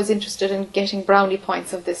ego is interested in getting brownie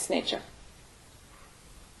points of this nature.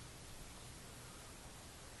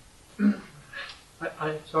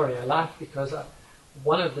 I laugh because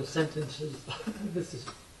one of the sentences, this is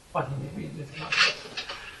funny maybe in this context,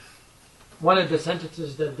 one of the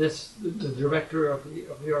sentences that the director of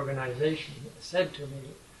the organization said to me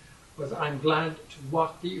was, I'm glad to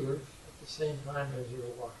walk the earth at the same time as you're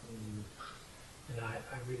walking the earth. And I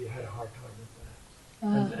really had a hard time with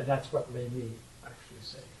that. And that's what made me actually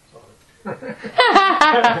say sorry.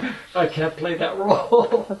 I can't play that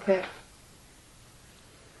role. Okay.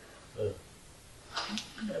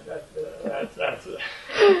 That's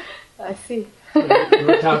I see. we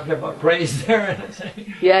were talking about praise there. And I say,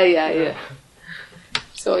 Yeah.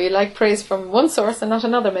 So you like praise from one source and not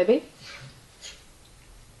another, maybe?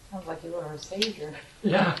 Sounds like you are our savior.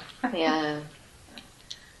 yeah. Yeah.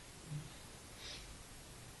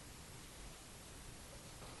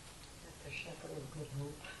 The shepherd of good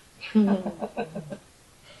hope.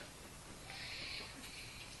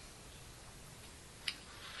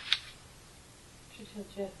 Should tell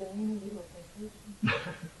Jeff the name of the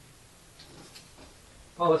organization.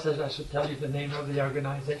 Paula says I should tell you the name of the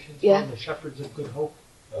organization. It's Yeah. called the Shepherds of Good Hope.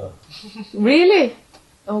 Really?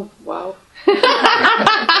 Oh, wow.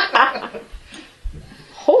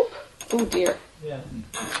 Hope. Oh, dear. Yeah.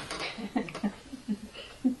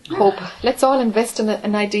 Hope. Let's all invest in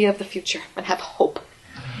an idea of the future and have hope.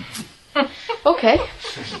 Okay.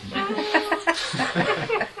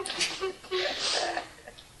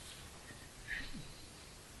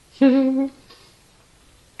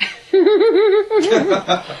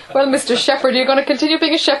 Well, Mr. Shepherd, you're going to continue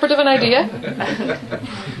being a shepherd of an idea?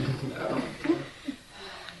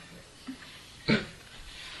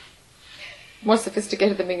 More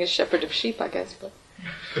sophisticated than being a shepherd of sheep, I guess. But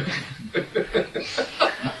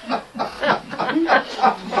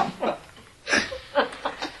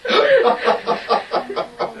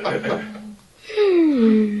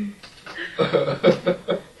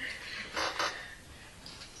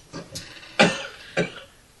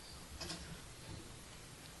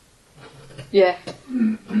yeah,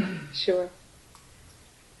 sure.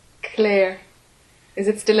 Claire, is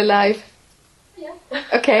it still alive? Yeah.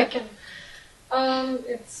 Okay.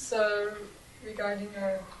 It's regarding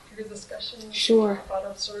our previous discussion Sure. about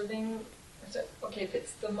observing. Okay, if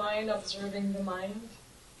it's the mind observing the mind,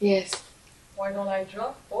 Yes. why don't I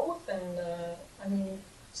drop both and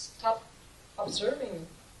stop observing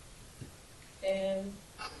and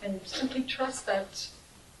simply trust that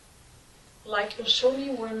light will show me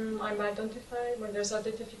when I'm identified, when there's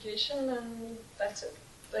identification, and that's it.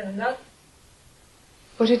 And not.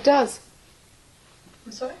 But it does.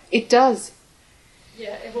 I'm sorry. It does.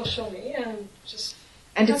 Yeah, it will show me, and just.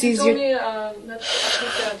 And it's You told easier. me, I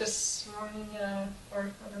think this morning, or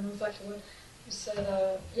I don't know exactly what you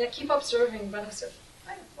said. Keep observing. But I said,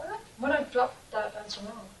 what? When I drop that, that's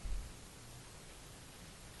wrong.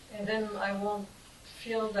 And then I won't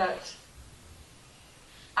feel that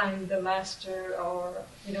I'm the master, or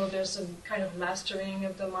there's some kind of mastering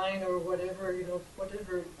of the mind, or whatever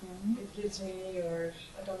it gives me, or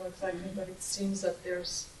I don't know exactly, but it seems that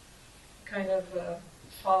there's kind of a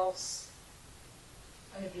false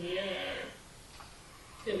idea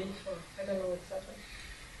or belief, or I don't know exactly.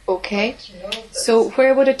 Okay. But, So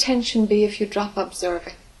where would attention be if you drop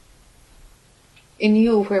observing? In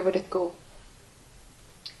you, where would it go?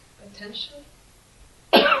 attention.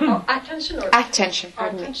 Oh, attention or Attention,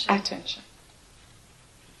 pardon me. attention. Attention.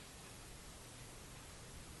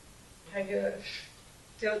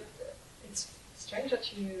 It's strange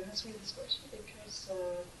that you asked me this question because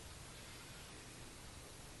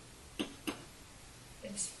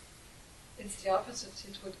it's the opposite.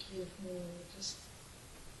 It would give me just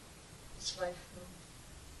this life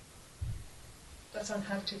doesn't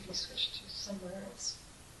have to be switched to somewhere else.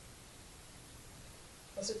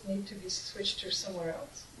 Does it need to be switched to somewhere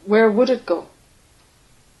else? Where would it go?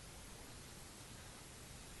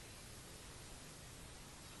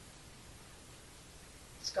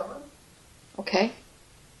 It's gone. Okay.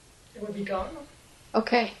 It would be gone.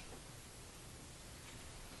 Okay.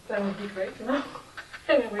 That would be great, you know?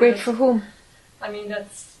 Anyway, Great that's- for whom? I mean,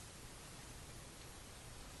 that's.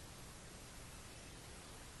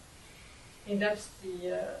 I mean, that's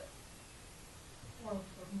the. Well,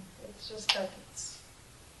 it's just that it's.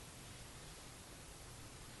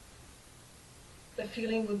 The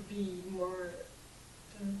feeling would be more.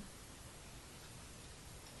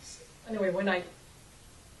 anyway, when I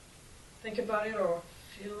think about it or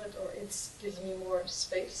feel it, or it gives me more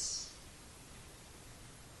space.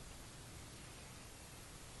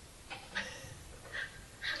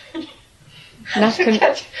 Not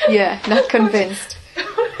not convinced.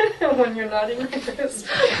 When you're nodding like this.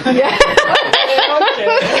 Yeah.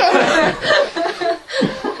 Okay.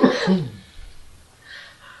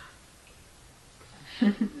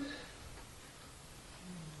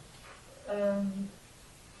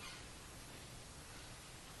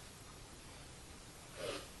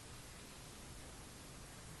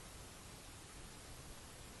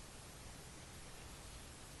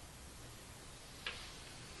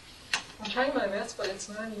 I'm trying my best, but it's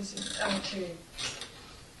not easy. Okay.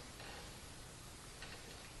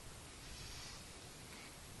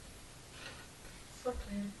 So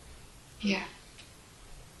clear. Yeah.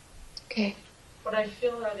 Okay. But I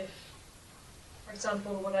feel that if, for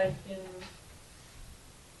example, what I've been...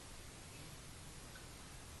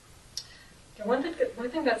 Okay, one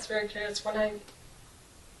thing that's very clear is when I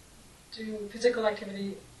do physical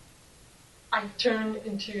activity, I turn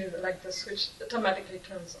into, like, the switch automatically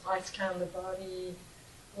turns. I scan the body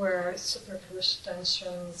where superfluous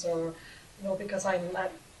tensions, or, because I'm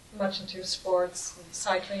not much into sports,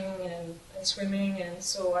 cycling and swimming, and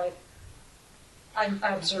so I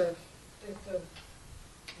observe the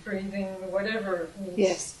breathing, whatever needs,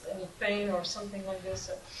 Yes. any pain or something like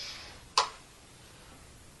this.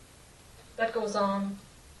 That goes on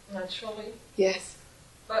naturally. Yes.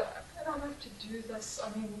 But I don't have to do this. I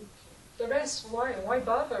mean, the rest, why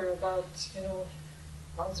bother about,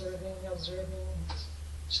 observing,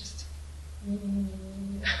 just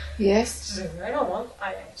Yes. I don't want,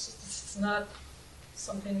 it's not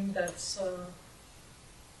something that's,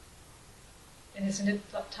 and isn't it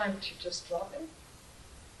time to just drop it?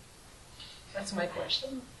 That's my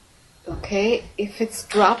question. Okay. If it's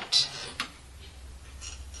dropped,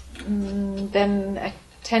 then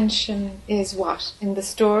attention is what? In the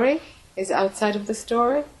story? Is outside of the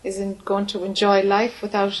story? Isn't going to enjoy life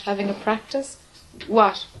without having a practice?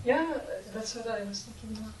 What? Yeah, that's what I was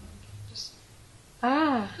thinking about. Just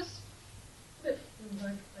Ah, live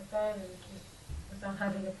like that, and without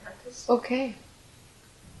having a practice. okay.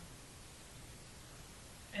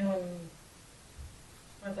 And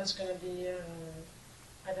when that's going to be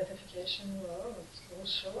identification, well, it will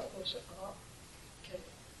show up. Okay.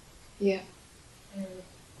 Yeah. And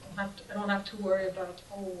I don't have to worry about,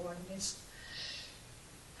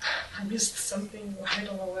 I missed something, or I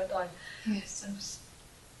don't know what Yes. I was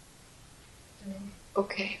doing.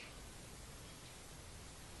 Okay.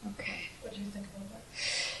 Okay. What do you think about that?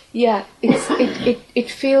 Yeah, it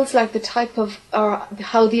feels like the type of, or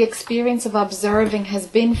how the experience of observing has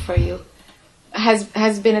been for you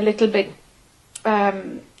has been a little bit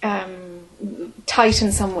tight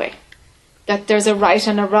in some way. That there's a right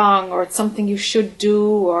and a wrong, or it's something you should do,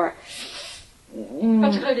 or...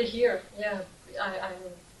 Particularly here, yeah. I'm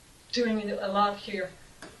doing it a lot here,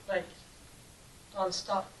 like,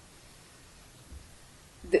 non-stop.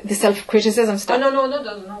 The self-criticism stuff. No,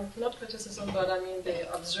 not criticism, but I mean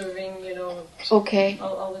the observing, Okay.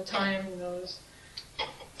 all the time,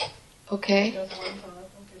 Okay. Just one thought,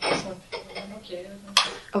 okay, this one feeling,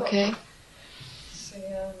 okay. Okay. So,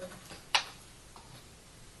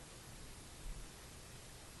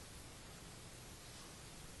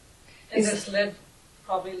 and this led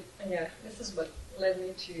probably, this is what led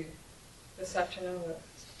me to this afternoon.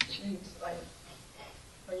 Geez,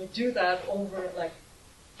 when you do that over like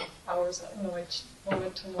hours, each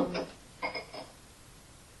moment to moment,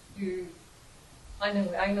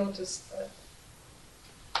 I noticed that,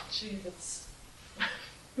 it's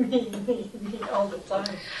me all the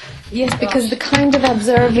time. Yes, because the kind of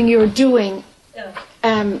observing you're doing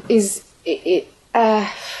is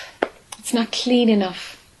it's not clean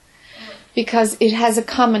enough. Because it has a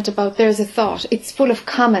comment about there's a thought. It's full of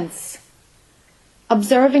comments.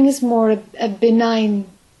 Observing is more a benign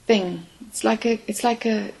thing. It's like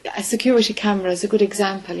a security camera is a good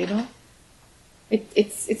example,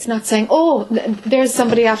 It's not saying, oh, there's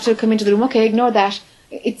somebody after come into the room. Okay, ignore that.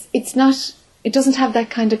 It's not. It doesn't have that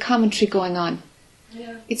kind of commentary going on.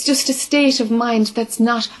 Yeah. It's just a state of mind that's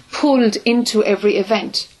not pulled into every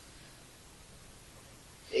event.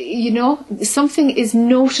 Something is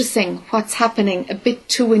noticing what's happening a bit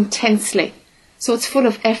too intensely. So it's full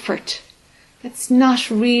of effort. That's not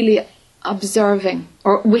really observing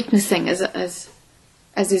or witnessing as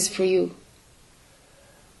is for you.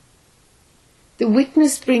 The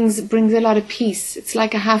witness brings a lot of peace. It's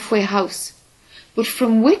like a halfway house. But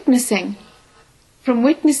from witnessing,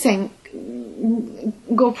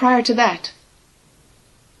 go prior to that.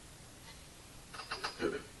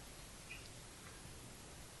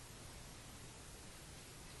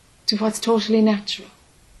 to what's totally natural.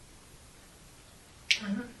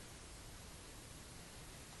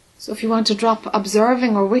 So if you want to drop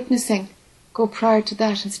observing or witnessing, go prior to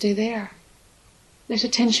that and stay there. Let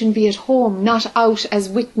attention be at home, not out as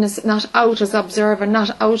witness, not out as observer,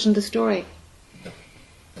 not out in the story.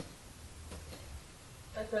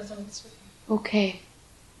 That resonates with me. Okay.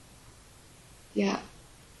 Yeah.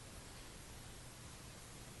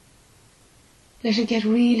 Let it get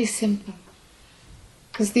really simple.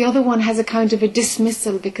 Because the other one has a kind of a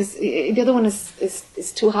dismissal, because the other one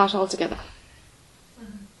is too hot altogether.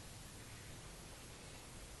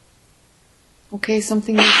 Okay,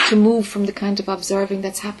 something needs to move from the kind of observing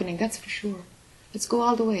that's happening, that's for sure. Let's go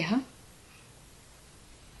all the way, huh?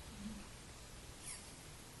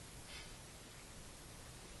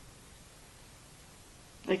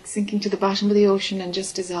 Like sinking to the bottom of the ocean and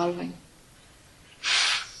just dissolving.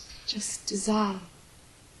 Just dissolve.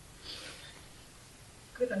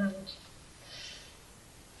 Good analogy.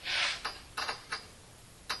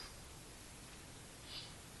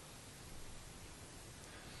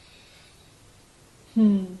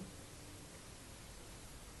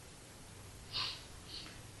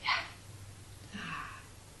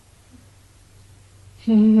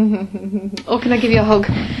 Oh, can I give you a hug?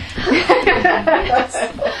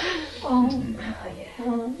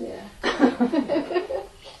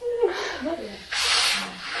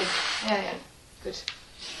 Yeah. Good.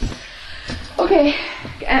 Okay.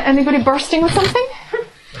 Anybody bursting with something?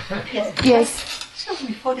 Yes. Yes. So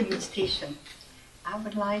before the meditation, I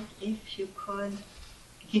would like if you could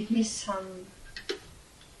give me some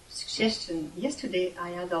suggestion. Yesterday I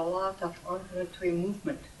had a lot of undulatory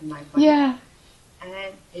movement in my body. Yeah.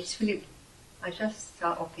 And it's really, I just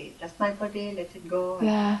thought, okay, that's my body, let it go.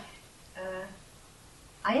 Yeah.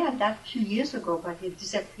 I had that a few years ago, but it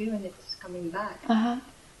disappeared and it's coming back. Uh-huh.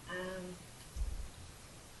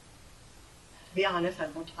 To be honest, I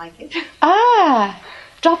don't like it.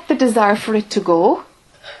 Drop the desire for it to go.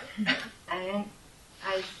 And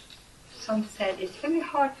as some said, it's very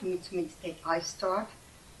hard for me to meditate. I start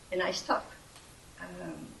and I stop.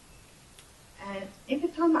 And every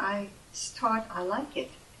time I start, I like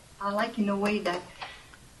it. I like in a way that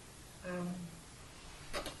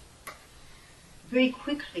very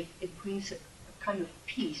quickly it brings a kind of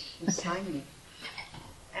peace inside me.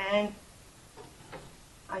 And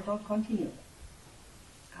I don't continue.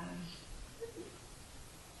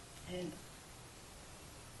 And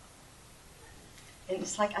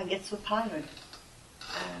it's like I get so tired.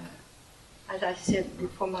 As I said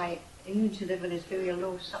before, my energy level is very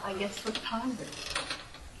low, so I get so tired.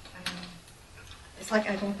 It's like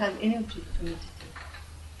I don't have energy to meditate.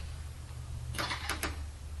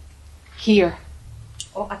 Here.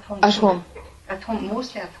 Or at home. At home. At home,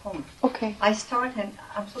 mostly at home. Okay. I start and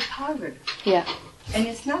I'm so tired. Yeah. And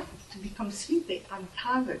it's not to become sleepy. I'm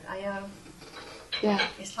tired. Yeah.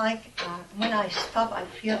 It's like when I stop, I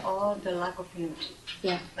feel all the lack of energy.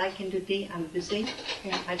 Yeah. Like in the day, I'm busy.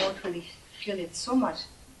 Yeah. I don't really feel it so much.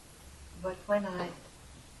 But when I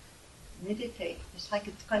meditate, it's like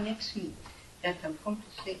it connects me that I'm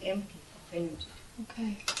completely empty of energy.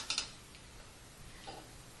 Okay.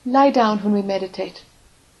 Lie down when we meditate.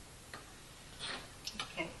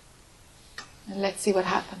 Okay. And let's see what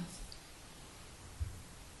happens.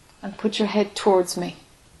 And put your head towards me,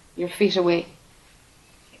 your feet away.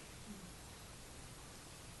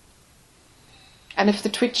 And if the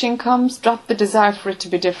twitching comes, drop the desire for it to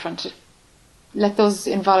be different. Let those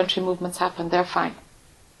involuntary movements happen, they're fine.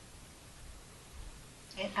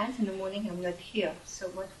 And as in the morning I'm not here, so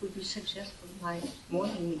what would you suggest for my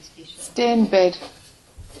morning meditation? Stay in bed.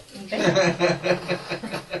 In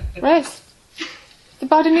bed? Rest. The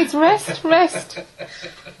body needs rest.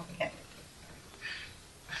 Okay.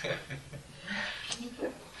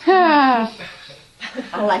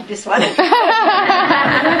 I like this one.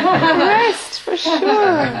 Rest, for sure.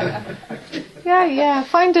 Yeah.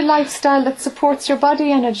 Find a lifestyle that supports your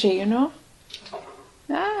body energy, you know?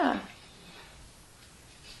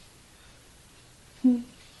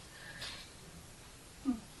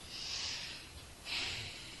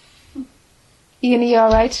 Ian, are you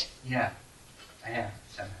alright? Yeah, I am,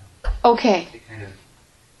 somehow. Okay. It kind of,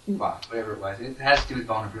 well, whatever it was. It has to do with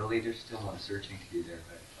vulnerability. There's still a lot of searching to do there,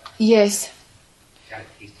 but Yes. got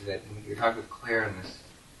a taste of it. When you're talking with Claire and this,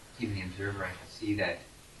 even the observer, I can see that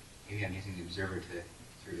maybe I'm using the observer to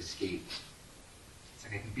sort of escape. It's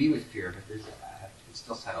like I can be with fear, but there's it's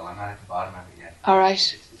still subtle. I'm not at the bottom of it yet.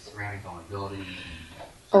 Alright. It's surrounding vulnerability and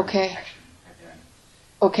Okay. protection right there.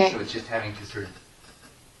 Okay. So it's just having to sort of,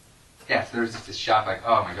 yeah, so there's just this shock like,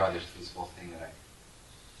 oh my god, there's this whole thing that I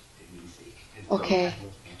didn't even see. And so Okay. I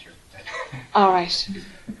love nature. Alright.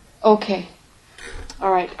 Okay.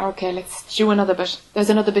 All right. Okay, let's do another bit. There's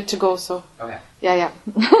another bit to go, so. Okay. Yeah.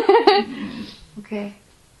 Okay.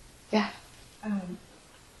 Yeah.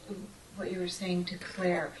 What you were saying to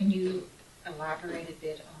Claire, can you elaborate a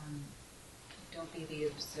bit on don't be the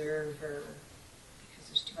observer because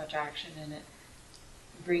there's too much action in it.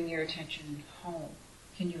 Bring your attention home.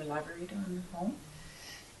 Can you elaborate on home?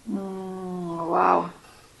 Wow.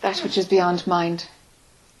 That which is beyond mind.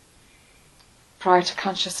 Prior to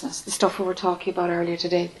consciousness. The stuff we were talking about earlier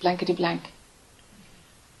today. Blankety blank.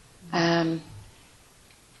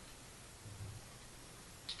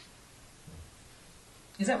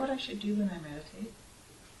 Is that what I should do when I meditate?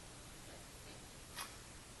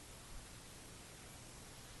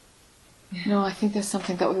 No, I think there's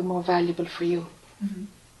something that would be more valuable for you. Mm-hmm.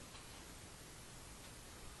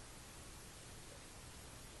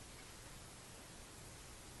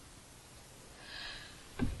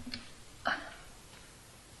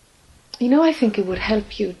 You know, I think it would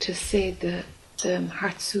help you to say the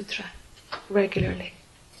Heart Sutra regularly.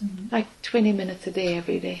 Mm-hmm. Like 20 minutes a day,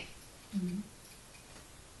 every day. Mm-hmm.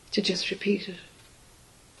 To just repeat it.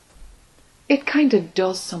 It kind of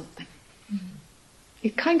does something. Mm-hmm.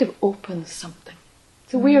 It kind of opens something.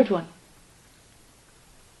 It's a weird one.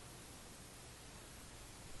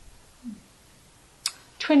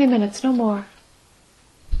 20 minutes, no more.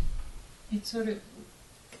 It's sort of,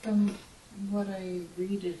 from what I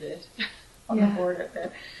read of it, on Yeah. the board of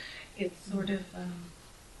it, it's sort of,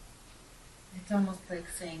 it's almost like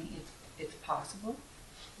saying it's possible.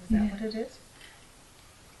 Is that Yeah. what it is?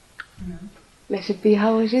 Mm-hmm. Let it be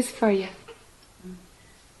how it is for you.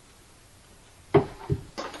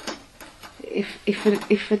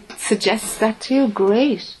 If it suggests that to you,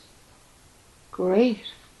 great. Great.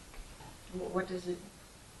 What does it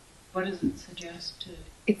suggest to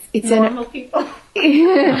It's normal people?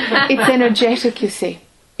 it's energetic, you see.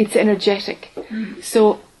 It's energetic.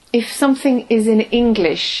 So if something is in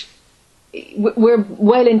English, we're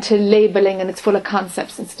well into labeling and it's full of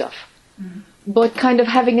concepts and stuff. But kind of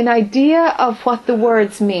having an idea of what the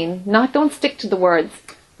words mean. Don't stick to the words,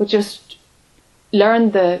 but just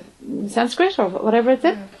learn the Sanskrit or whatever it's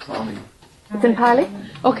in. Pali. It's in Pali?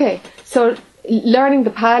 Okay, so learning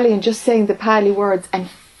the Pali and just saying the Pali words and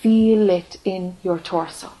feel it in your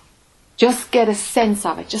torso. Just get a sense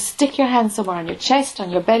of it. Just stick your hand somewhere on your chest,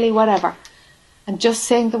 on your belly, whatever. And just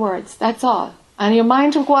saying the words. That's all. And your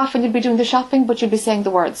mind will go off and you'll be doing the shopping, but you'll be saying the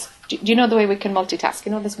words. Do you know the way we can multitask?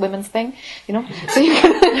 You know this women's thing? You know? So you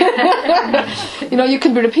can, you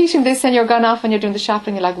can be repeating this and you're gone off and you're doing the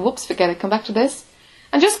shopping. You're like, whoops, forget it. Come back to this.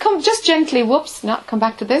 And just gently, whoops, not come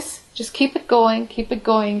back to this. Just keep it going,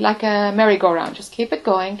 like a merry-go-round. Just keep it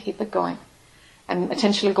going. And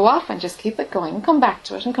attention will go off and just keep it going. And come back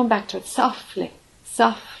to it softly.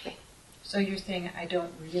 So you're saying I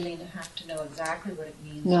don't really have to know exactly what it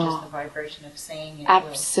means, No. just the vibration of saying it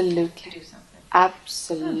Absolutely. will do something.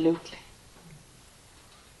 Absolutely.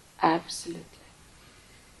 Absolutely.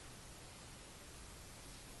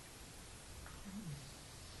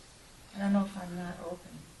 I don't know if I'm not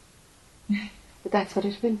open. But that's what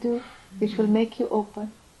it will do. It will make you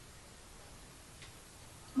open.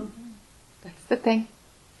 That's the thing.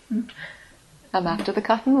 I'm after the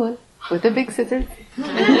cotton wool with the big scissors.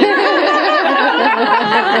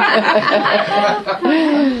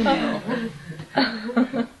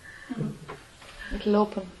 It'll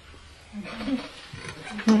open.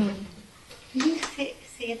 Do you say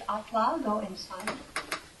it out loud or inside?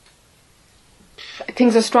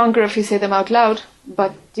 Things are stronger if you say them out loud,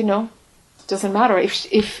 but it doesn't matter. If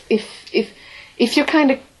you're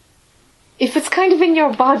if it's kind of in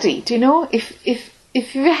your body, do you know? If you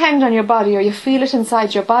have your hand on your body or you feel it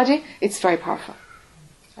inside your body, it's very powerful.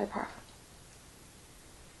 It's very powerful.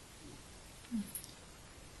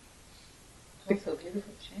 It's also a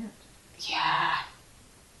beautiful chant. Yeah.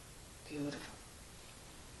 Beautiful.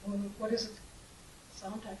 What does it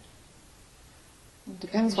sound like? It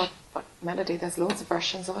depends what melody. There's loads of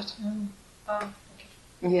versions of it. Okay.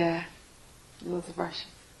 Yeah. Loads of versions.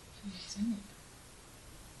 So you sing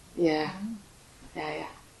it. Yeah. Yeah.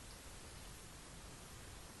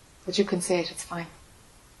 But you can say it, it's fine.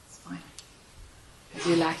 It's fine. As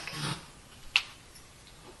you like.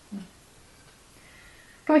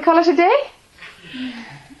 Can we call it a day?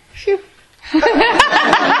 Phew.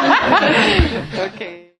 Okay.